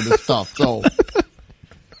that kind of stuff. So,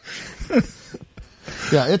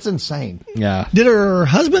 yeah, it's insane. Yeah. Did her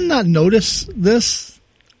husband not notice this?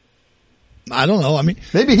 I don't know. I mean,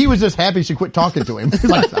 Maybe he was just happy she quit talking to him. He's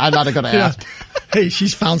like, I'm not going to ask. hey,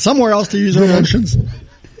 she's found somewhere else to use her emotions.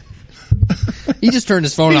 He just turned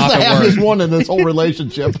his phone He's off the at happiest work. one in this whole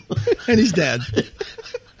relationship. And he's dead.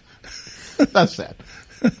 That's sad.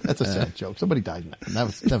 That's a sad joke. Somebody died in that.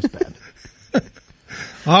 That was bad.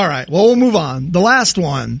 All right. Well, we'll move on. The last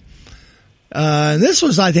one. This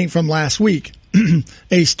was, I think, from last week.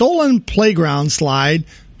 A stolen playground slide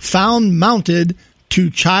found mounted to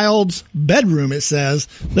child's bedroom, it says.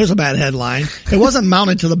 There's a bad headline. It wasn't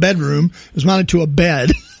mounted to the bedroom. It was mounted to a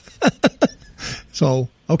bed. So,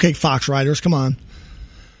 okay, Fox writers, come on.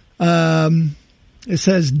 It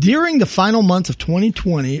says, during the final months of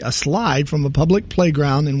 2020, a slide from a public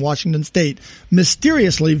playground in Washington State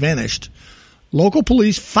mysteriously vanished. Local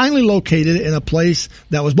police finally located it in a place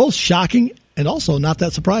that was both shocking and also not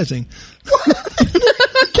that surprising.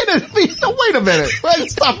 Can it be? No, wait a minute.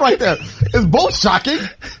 Let's stop right there. It's both shocking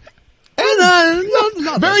and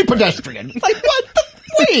very pedestrian. Like, what?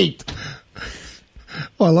 Wait.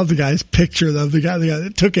 Oh, I love the guy's picture of the guy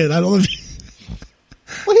that took it. I don't know if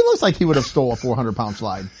Well, he looks like he would have stole a 400-pound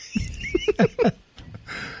slide.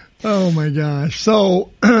 Oh my gosh.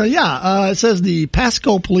 So, it says the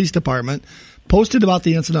Pasco Police Department posted about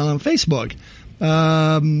the incident on Facebook.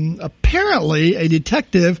 Apparently a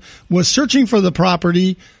detective was searching the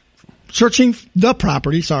property,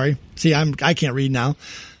 sorry. See, I can't read now.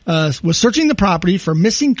 Was searching the property for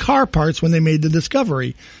missing car parts when they made the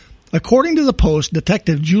discovery. According to the Post,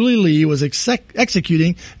 Detective Julie Lee was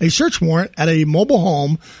executing a search warrant at a mobile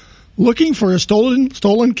home looking for stolen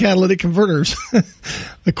catalytic converters.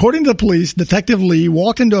 According to the police, Detective Lee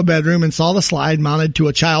walked into a bedroom and saw the slide mounted to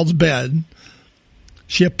a child's bed.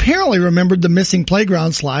 She apparently remembered the missing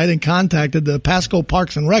playground slide and contacted the Pasco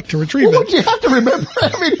Parks and Rec to retrieve Well, it. don't you have to remember?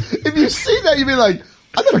 I mean, if you see that, you'd be like,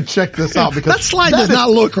 I better check this out because That slide does not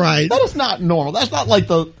look right. That is not normal. That's not like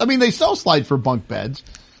they sell slides for bunk beds,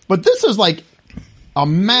 but this is like a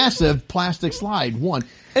massive plastic slide, and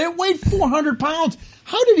it weighed 400 pounds.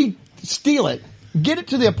 How did he steal it, get it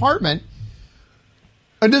to the apartment?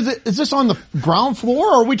 And is this on the ground floor,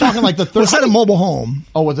 or are we talking like the third? Was that a mobile home?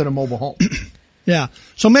 Oh, was it a mobile home? Yeah.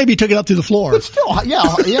 So maybe he took it up to the floor. But still, yeah.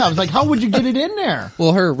 I was like, how would you get it in there?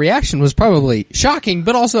 Well, her reaction was probably shocking,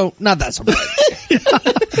 but also not that surprising.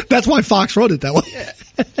 That's why Fox wrote it that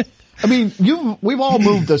way. I mean, we've all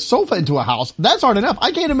moved a sofa into a house. That's hard enough.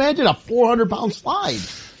 I can't imagine a 400-pound slide.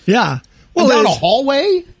 Yeah. Well, down a his-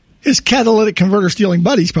 hallway? His catalytic converter stealing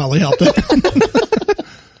buddies probably helped him.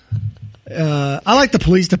 I like the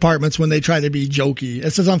police departments when they try to be jokey.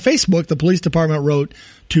 It says on Facebook, the police department wrote,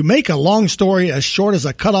 to make a long story as short as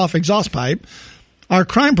a cut-off exhaust pipe, our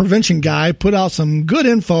crime prevention guy put out some good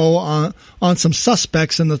info on some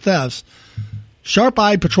suspects in the thefts.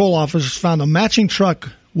 Sharp-eyed patrol officers found a matching truck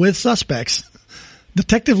with suspects.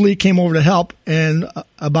 Detective Lee came over to help, and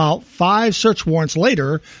about 5 search warrants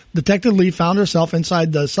later, Detective Lee found herself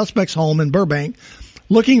inside the suspect's home in Burbank,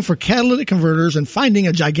 looking for catalytic converters and finding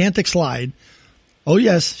a gigantic slide. Oh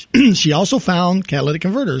yes, she also found catalytic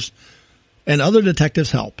converters, and other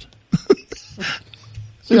detectives helped.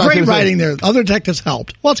 Great writing there. Other detectives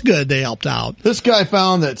helped. Well, it's good they helped out. This guy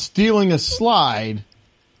found that stealing a slide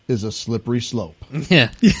is a slippery slope.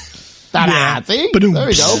 Yeah. Ta-da! See? Ba-doom. There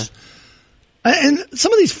you go. And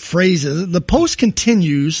some of these phrases, the post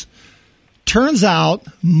continues, turns out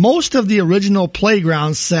most of the original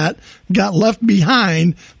playground set got left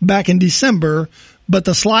behind back in December, but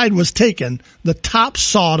the slide was taken. The top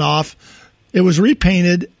sawed off, it was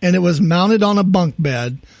repainted, and it was mounted on a bunk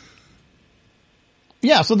bed.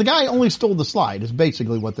 Yeah, so the guy only stole the slide is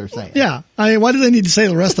basically what they're saying. Yeah. I mean, why do they need to say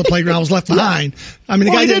the rest of the playground was left behind? I mean,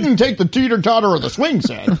 the guy he didn't take the teeter-totter or the swing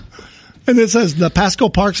set. And it says the Pasco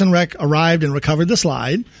Parks and Rec arrived and recovered the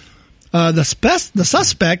slide. The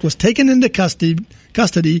suspect was taken into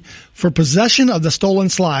custody for possession of the stolen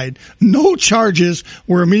slide. No charges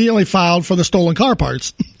were immediately filed for the stolen car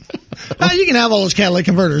parts. You can have all those catalytic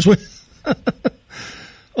converters.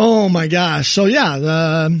 Oh my gosh. So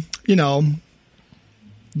yeah,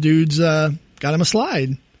 dude's got him a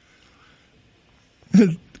slide.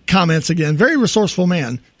 Comments again. Very resourceful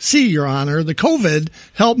man. See, Your Honor, the COVID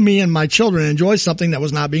helped me and my children enjoy something that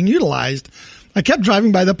was not being utilized. I kept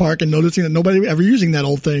driving by the park and noticing that nobody ever using that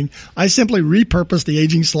old thing. I simply repurposed the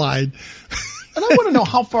aging slide. And I want to know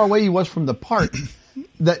how far away he was from the park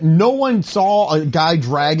that no one saw a guy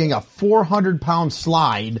dragging a 400-pound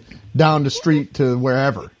slide down the street to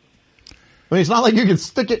wherever. I mean, it's not like you can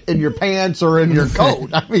stick it in your pants or in your coat.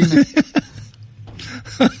 I mean,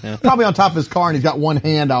 probably on top of his car, and he's got one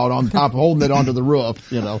hand out on top, holding it onto the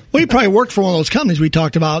roof, Well, he probably worked for one of those companies we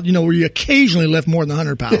talked about, where you occasionally lift more than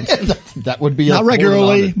 100 pounds. That would be not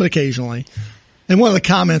regularly, but occasionally. And one of the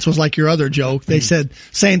comments was like your other joke. They said,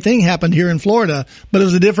 same thing happened here in Florida, but it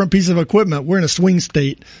was a different piece of equipment. We're in a swing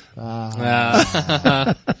state.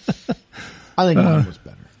 I think mine was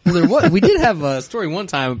better. Well, we did have a story one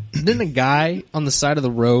time. Didn't a guy on the side of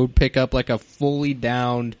the road pick up like a fully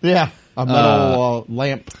downed a metal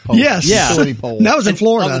lamp post? Yes. Utility pole. That was in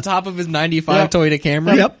Florida. On the top of his 95 Toyota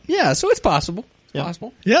Camry? Yep. Yeah, so it's possible.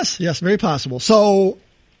 Possible. Yes, very possible. So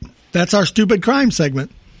that's our stupid crime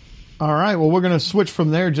segment. All right, well, we're going to switch from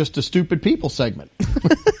there just to stupid people segment.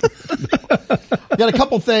 Got a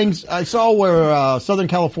couple things. I saw where Southern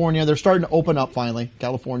California, they're starting to open up finally.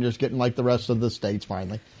 California's getting like the rest of the states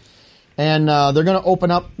finally. And they're going to open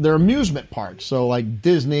up their amusement parks. So like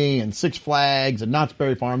Disney and Six Flags and Knott's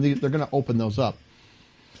Berry Farm, they're going to open those up.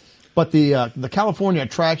 But the California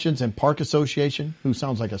Attractions and Park Association, who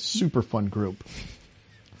sounds like a super fun group,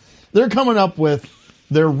 they're coming up with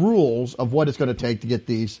their rules of what it's going to take to get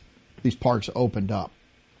these parks opened up.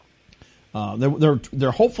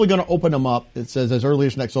 They're hopefully going to open them up. It says as early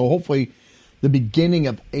as next, so hopefully the beginning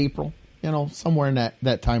of April. Somewhere in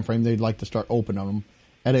that time frame, they'd like to start opening them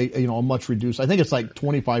at a much reduced. I think it's like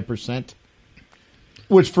 25%.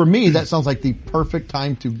 Which for me, that sounds like the perfect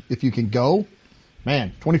time to, if you can go,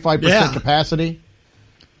 man, 25% capacity.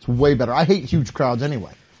 It's way better. I hate huge crowds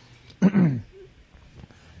anyway.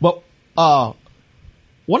 But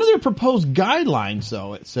one of their proposed guidelines,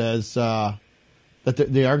 though, it says that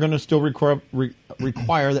they are going to still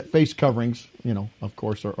require that face coverings, of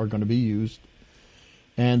course, are going to be used,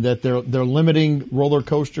 and that they're limiting roller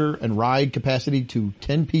coaster and ride capacity to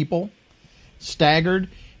 10 people, staggered,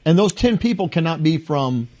 and those 10 people cannot be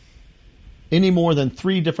from any more than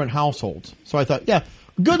 3 different households. So I thought,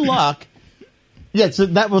 good luck. Yeah, so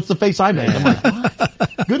that was the face I made. I'm like,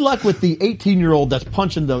 what? Good luck with the 18-year-old that's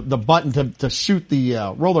punching the button to shoot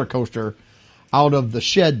the roller coaster out of the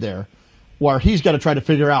shed there, where he's got to try to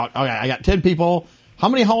figure out, okay, I got 10 people. How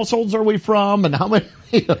many households are we from? And how many?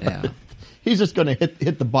 He's just going to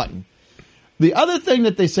hit the button. The other thing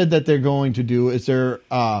that they said that they're going to do is they're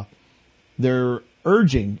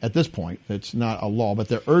urging, at this point, it's not a law, but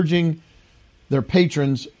they're urging their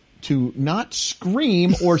patrons to not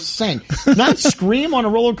scream or sing. Not scream on a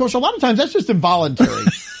roller coaster. A lot of times that's just involuntary.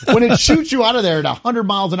 When it shoots you out of there at 100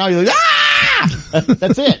 miles an hour, you're like, ah!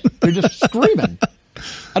 That's it. They're just screaming.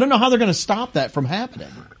 I don't know how they're going to stop that from happening.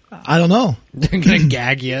 I don't know. They're going to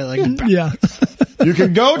gag you. Yeah. You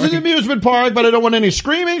can go to the amusement park, but I don't want any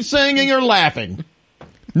screaming, singing, or laughing.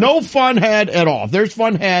 No fun had at all. If there's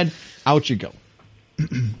fun had, out you go.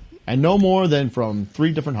 And no more than from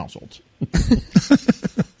 3 different households.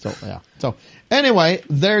 So anyway,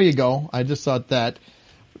 there you go. I just thought that.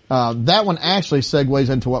 That one actually segues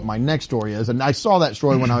into what my next story is, and I saw that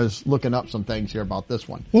story when I was looking up some things here about this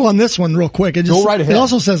one. Well, on this one, real quick, Go right ahead. It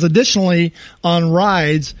also says, additionally, on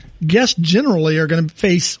rides, guests generally are going to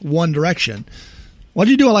face one direction. What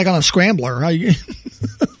do you do like on a scrambler? How you?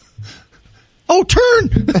 Oh, turn!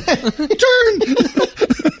 Turn!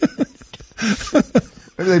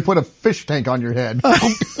 Maybe they put a fish tank on your head.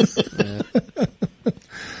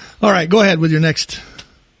 All right, go ahead with your next.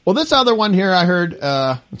 Well, this other one here I heard,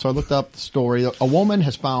 so I looked up the story. A woman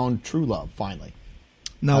has found true love, finally.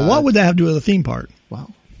 Now, what would that have to do with the theme park?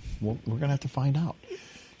 Well, we're going to have to find out.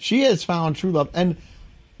 She has found true love. And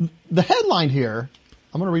the headline here,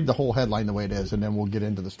 I'm going to read the whole headline the way it is, and then we'll get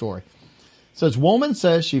into the story. It says, woman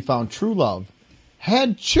says she found true love,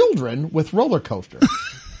 had children with roller coaster.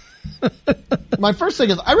 My first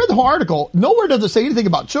thing is, I read the whole article. Nowhere does it say anything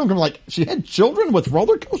about children. Like, she had children with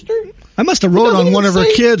roller coaster? I must have rode on one of her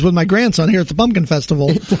kids with my grandson here at the Pumpkin Festival.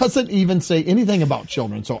 It doesn't even say anything about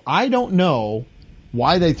children. So I don't know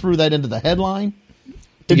why they threw that into the headline.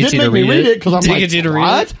 It did make me read it because I'm like,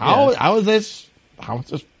 what? How is this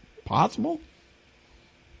possible?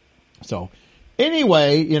 So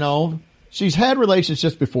anyway, you know, she's had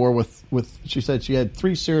relationships before with, she said she had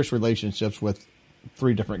 3 serious relationships with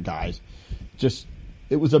 3 different guys. Just,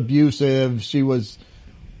 it was abusive. She was,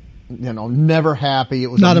 you know, never happy. It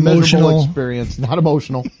was not a miserable emotional experience. Not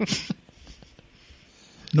emotional.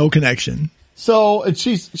 No connection. So and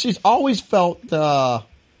she's always felt, says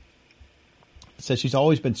she's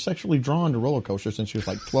always been sexually drawn to roller coasters since she was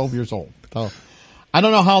like 12 years old. So I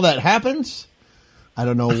don't know how that happens. I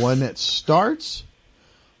don't know when it starts.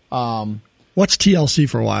 Watch TLC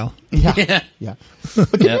for a while. Yeah.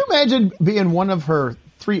 But can you imagine being one of her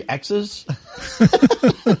 3 exes?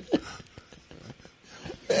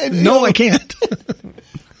 No, I can't.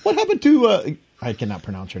 What happened to, I cannot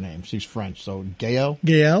pronounce her name. She's French. So Gail?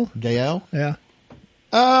 Gail? Yeah.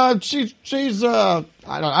 She's I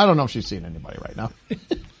don't know if she's seeing anybody right now.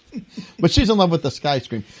 But she's in love with the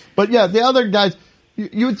Skyscream. But yeah, the other guys,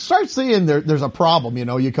 you would start seeing there's a problem, you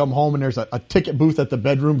know, you come home and there's a ticket booth at the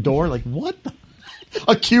bedroom door, like what?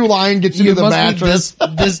 A queue line gets you to the mattress.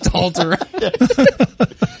 This halter.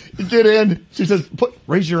 You get in, she says,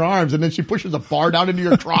 raise your arms, and then she pushes a bar down into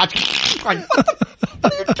your crotch. Like, what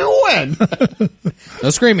are you doing? No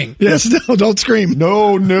screaming. Yes, no, don't scream.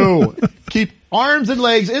 No. Keep arms and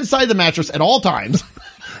legs inside the mattress at all times.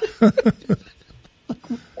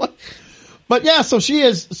 What? But yeah, so she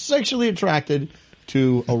is sexually attracted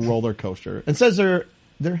to a roller coaster and says they're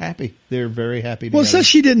happy. They're very happy together. Well, it says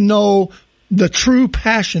she didn't know the true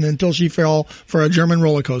passion until she fell for a German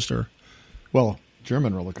roller coaster. Well,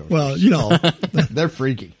 German roller coaster. Well, you know. They're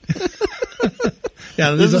freaky.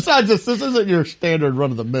 Yeah, This isn't your standard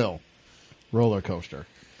run-of-the-mill roller coaster.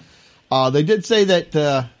 They did say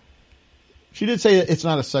that she did say that it's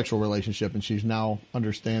not a sexual relationship, and she's now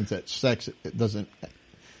understands that sex doesn't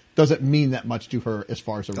mean that much to her as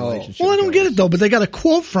far as a relationship. Well, I don't get it though, but they got a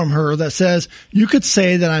quote from her that says, you could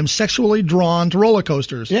say that I'm sexually drawn to roller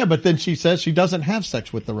coasters. Yeah, but then she says she doesn't have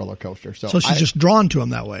sex with the roller coaster. So she's just drawn to them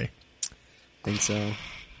that way. I think so.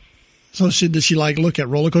 So does she like look at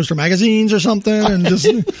roller coaster magazines or something and just,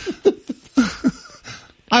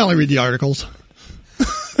 I only read the articles.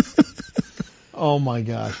 Oh my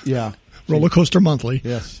gosh. Yeah. Roller Coaster Monthly.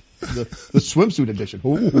 Yes. The swimsuit edition.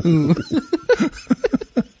 Ooh.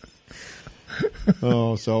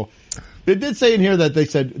 Oh, so it did say in here that they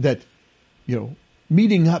said that, you know,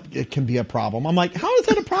 meeting up, it can be a problem. I'm like, how is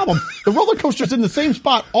that a problem? The roller coaster's in the same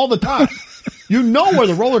spot all the time. You know where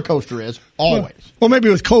the roller coaster is always. Well, maybe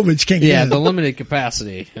with COVID, she can't get Yeah, in. the limited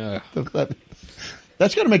capacity. That's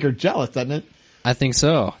going to make her jealous, doesn't it? I think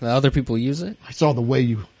so. The other people use it. I saw the way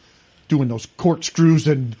you doing those corkscrews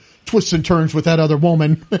and twists and turns with that other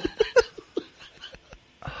woman.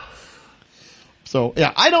 So,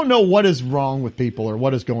 yeah, I don't know what is wrong with people or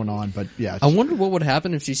what is going on, but yeah. I wonder what would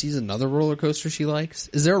happen if she sees another roller coaster she likes.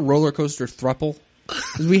 Is there a roller coaster thruple?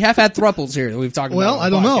 Because we have had thruples here that we've talked about. Well, on I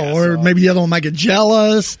the don't podcast, know. Or so. maybe the other one might get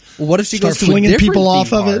jealous. Well, what if she start goes to flinging a different people off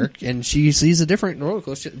theme of it? park and she sees a different roller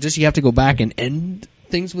coaster? Does she have to go back and end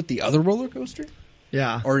things with the other roller coaster?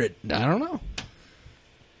 Yeah. Or I don't know.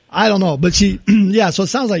 I don't know. But she, yeah, so it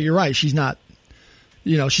sounds like you're right. She's not,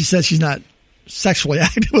 you know, she says she's not sexually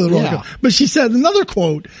active with a roller coaster. But she said, another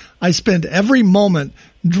quote, I spend every moment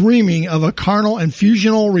dreaming of a carnal and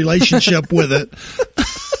fusional relationship with it.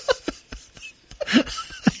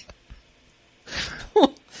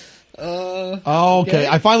 Okay,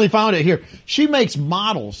 I finally found it here. She makes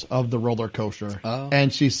models of the roller coaster,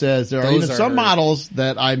 and she says there are even some models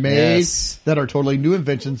that I made that are totally new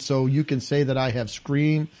inventions. So you can say that I have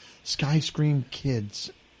Skyscream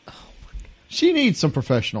kids. she needs some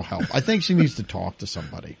professional help. I think she needs to talk to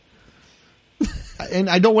somebody. And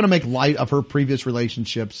I don't want to make light of her previous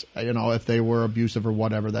relationships, if they were abusive or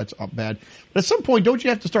whatever, that's bad. But at some point, don't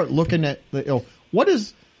you have to start looking at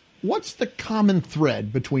what's the common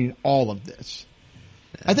thread between all of this?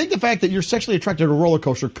 I think the fact that you're sexually attracted to a roller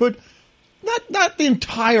coaster could, not the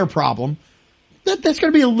entire problem, that's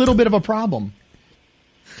going to be a little bit of a problem.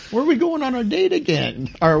 Where are we going on our date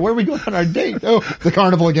again? Or where are we going on our date? Oh, the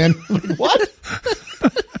carnival again. Like, what?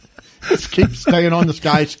 Just keep staying on the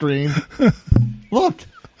sky screen. Look,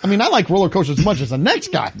 I mean, I like roller coasters as much as the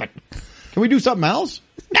next guy, but can we do something else?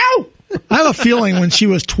 No! I have a feeling when she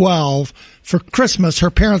was 12, for Christmas, her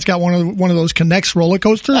parents got one of those Connects roller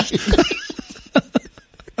coasters.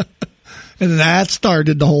 And that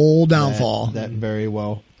started the whole downfall. That very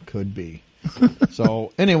well could be.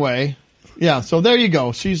 So anyway, yeah, so there you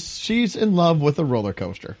go. She's in love with a roller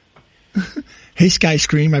coaster. Hey,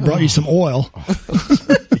 Skyscream, I brought you some oil.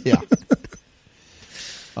 Yeah.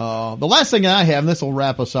 The last thing I have, and this will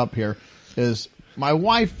wrap us up here, is my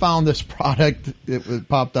wife found this product. It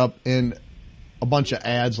popped up in a bunch of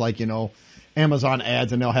ads, like, Amazon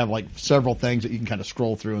ads, and they'll have like several things that you can kind of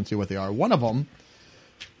scroll through and see what they are. One of them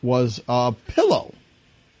was a pillow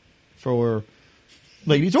for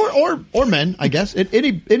ladies or men, I guess,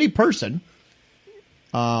 any person.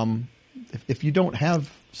 If you don't have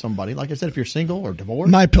somebody, like I said, if you're single or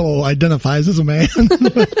divorced, My Pillow identifies as a man.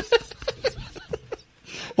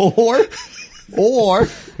 or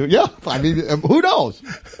yeah, I mean, who knows?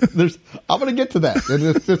 I'm going to get to that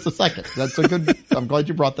in just a second. I'm glad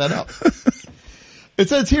you brought that up. It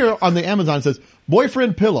says here on the Amazon, it says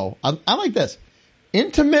boyfriend pillow. I like this.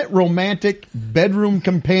 Intimate romantic bedroom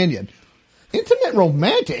companion. Intimate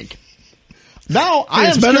romantic? Now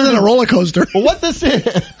It's better than a roller coaster. Well, what this is,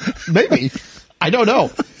 maybe, I don't know.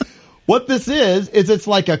 What this is it's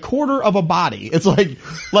like a quarter of a body. It's like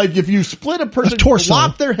if you split a person,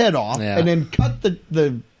 lop their head off, and then cut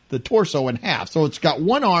the torso in half. So it's got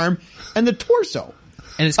one arm and the torso.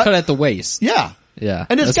 And it's cut at the waist. Yeah. Yeah.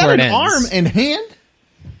 And it's got an arm and hand.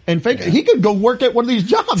 And he could go work at one of these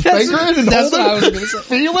jobs. Finger it and hold it.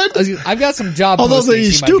 Feel it. I've got some job. Although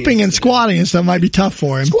the stooping and squatting and stuff might be tough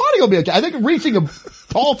for him. Squatting will be okay. I think reaching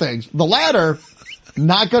tall things, the ladder,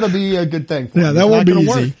 not going to be a good thing for him. Yeah, that won't be easy.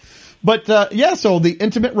 Work. But so the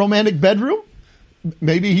intimate romantic bedroom,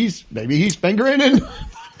 maybe he's fingering and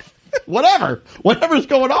whatever's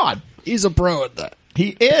going on. He's a pro at that.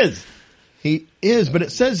 He is. But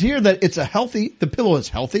it says here that the pillow is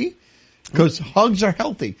healthy. Because hugs are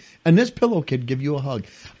healthy. And this pillow can give you a hug.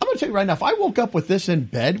 I'm going to tell you right now, if I woke up with this in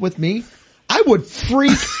bed with me, I would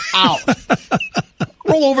freak out.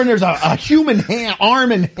 Roll over and there's a human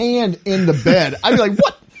arm and hand in the bed. I'd be like,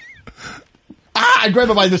 what? I'd grab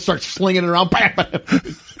it by this, start slinging it around.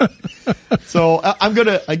 So I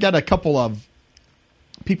got a couple of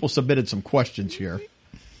people submitted some questions here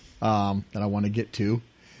that I want to get to.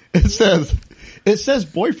 It says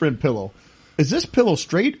boyfriend pillow. Is this pillow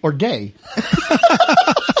straight or gay?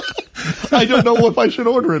 I don't know if I should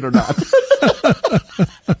order it or not.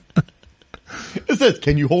 It says,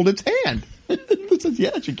 can you hold its hand? It says,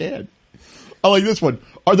 yes, you can. I like this one.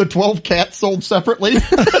 Are the 12 cats sold separately?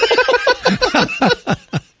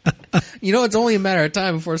 It's only a matter of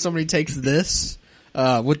time before somebody takes this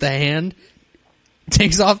with the hand,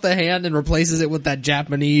 takes off the hand and replaces it with that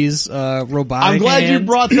Japanese robotic I'm glad hand. You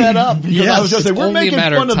brought that up because I was going to say, we're making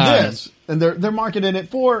fun of time. this. And they're marketing it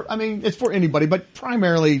it's for anybody, but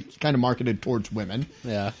primarily it's kind of marketed towards women.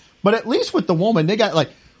 Yeah. But at least with the woman, they got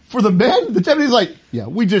for the men, the Japanese yeah,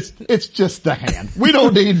 it's just the hand. We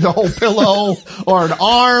don't need the whole pillow or an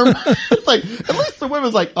arm. It's at least the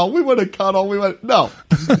women's we want to cuddle. No.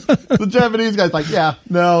 The Japanese guy's yeah,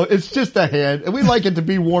 no, it's just a hand. And we like it to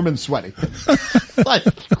be warm and sweaty.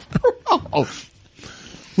 Gross.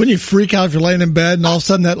 Wouldn't you freak out if you're laying in bed and all of a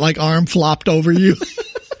sudden that arm flopped over you?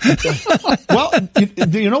 Well,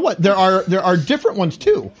 you know what? There are different ones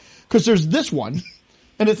too, because there's this one,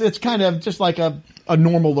 and it's kind of just like a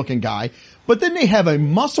normal looking guy, but then they have a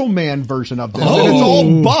muscle man version of this, and it's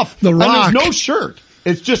all buff. The Rock. And there's no shirt.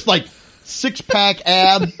 It's just 6-pack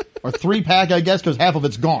ab or 3-pack, I guess, because half of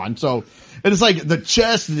it's gone. So and it's the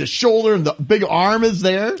chest and the shoulder and the big arm is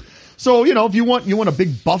there. So if you want a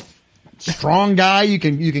big buff, strong guy, you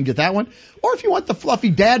can get that one, or if you want the fluffy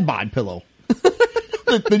dad bod pillow.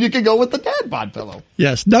 Then you can go with the dad bod pillow.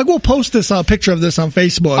 Yes. Doug will post this picture of this on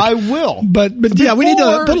Facebook. I will. But yeah, we need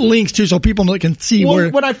to put links too so people can see where.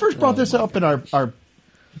 When I first brought this up in our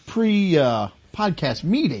pre-podcast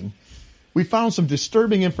meeting, we found some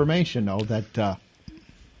disturbing information, though, that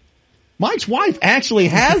Mike's wife actually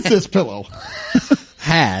has this pillow.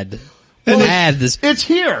 Had. add this. It's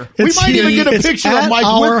here. We It's might even here. get a It's picture at of Mike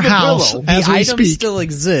our with the house. pillow. As The we item speak. still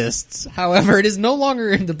exists. However, it is no longer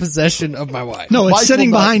in the possession of my wife. No, it's Mike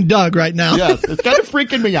sitting will not- behind Doug right now. Yes, it's kind of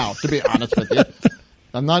freaking me out, to be honest with you.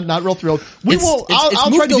 I'm not real thrilled. It's I'll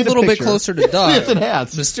moved try to a get little bit picture. closer to Doug. Yes, it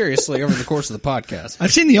has. Mysteriously over the course of the podcast.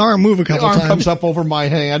 I've seen the arm move a The couple arm times. comes up over my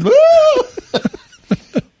hand. Woo!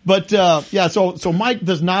 But yeah, so Mike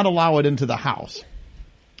does not allow it into the house,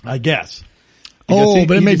 I guess. Oh,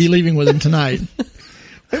 but it may just, be leaving with him tonight.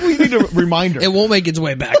 Maybe we need a reminder. It won't make its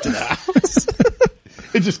way back to the house.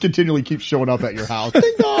 It just continually keeps showing up at your house. Ding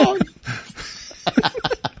dong.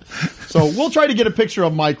 So we'll try to get a picture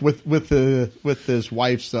of Mike with his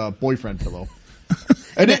wife's boyfriend pillow.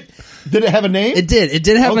 And did it have a name? It did. It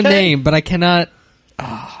did have a Okay. name, but I cannot.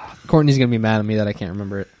 Courtney's gonna be mad at me that I can't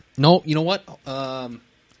remember it. No, you know what?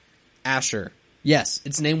 Asher. Yes,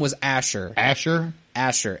 its name was Asher. Asher.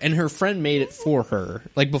 Asher, and her friend made it for her,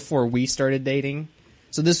 like before we started dating.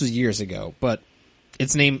 So this was years ago, but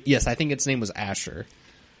its name, yes, I think its name was Asher.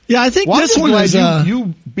 Yeah, I think Well, I'm this just one glad is.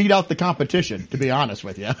 you beat out the competition, to be honest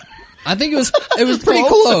with you. I think it was pretty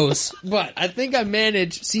close, but I think I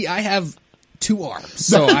managed. See, I have 2 arms,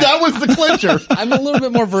 so That was the clincher. I'm a little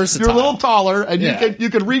bit more versatile. You're a little taller, and Yeah. you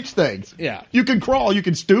can reach things. Yeah. You can crawl. You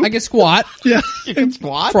can stoop. I can squat, Yeah. You can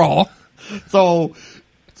squat. crawl. So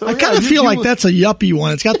I kind of feel like that's a yuppie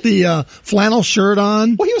one. It's got the flannel shirt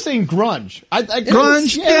on. Well, he was saying grunge.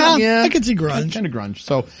 Grunge? Yeah, I can see grunge. Kind of grunge.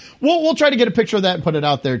 So we'll try to get a picture of that and put it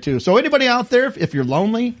out there too. So anybody out there, if you're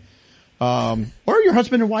lonely, or your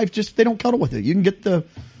husband and wife they don't cuddle with it, you can get the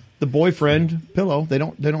boyfriend pillow. They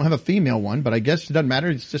don't have a female one, but I guess it doesn't matter.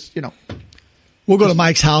 It's just We'll go to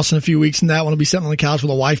Mike's house in a few weeks, and that one will be sitting on the couch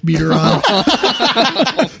with a wife beater on.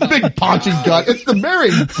 big paunchy gut. It's the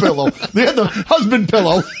married pillow. They have the husband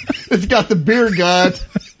pillow. It's got the beer gut.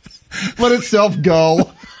 Let itself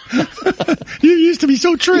go. You used to be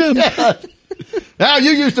so trim. Now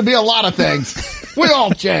you used to be a lot of things. We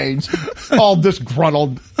all changed. All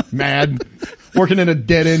disgruntled, mad, working in a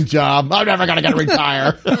dead end job. I'm never gonna get to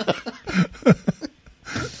retire.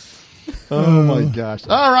 Oh my gosh!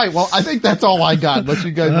 All right, well, I think that's all I got. Unless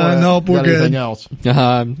you guys want nope, we're anything good. else.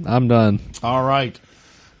 I'm done. All right.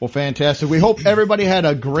 Well, fantastic. We hope everybody had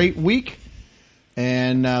a great week.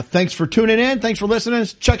 And thanks for tuning in. Thanks for listening.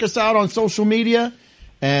 Check us out on social media.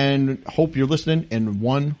 And hope you're listening in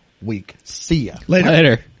 1 week. See ya.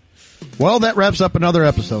 Later. Well, that wraps up another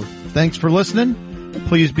episode. Thanks for listening.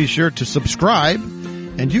 Please be sure to subscribe.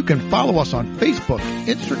 And you can follow us on Facebook,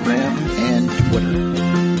 Instagram, and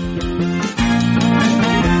Twitter.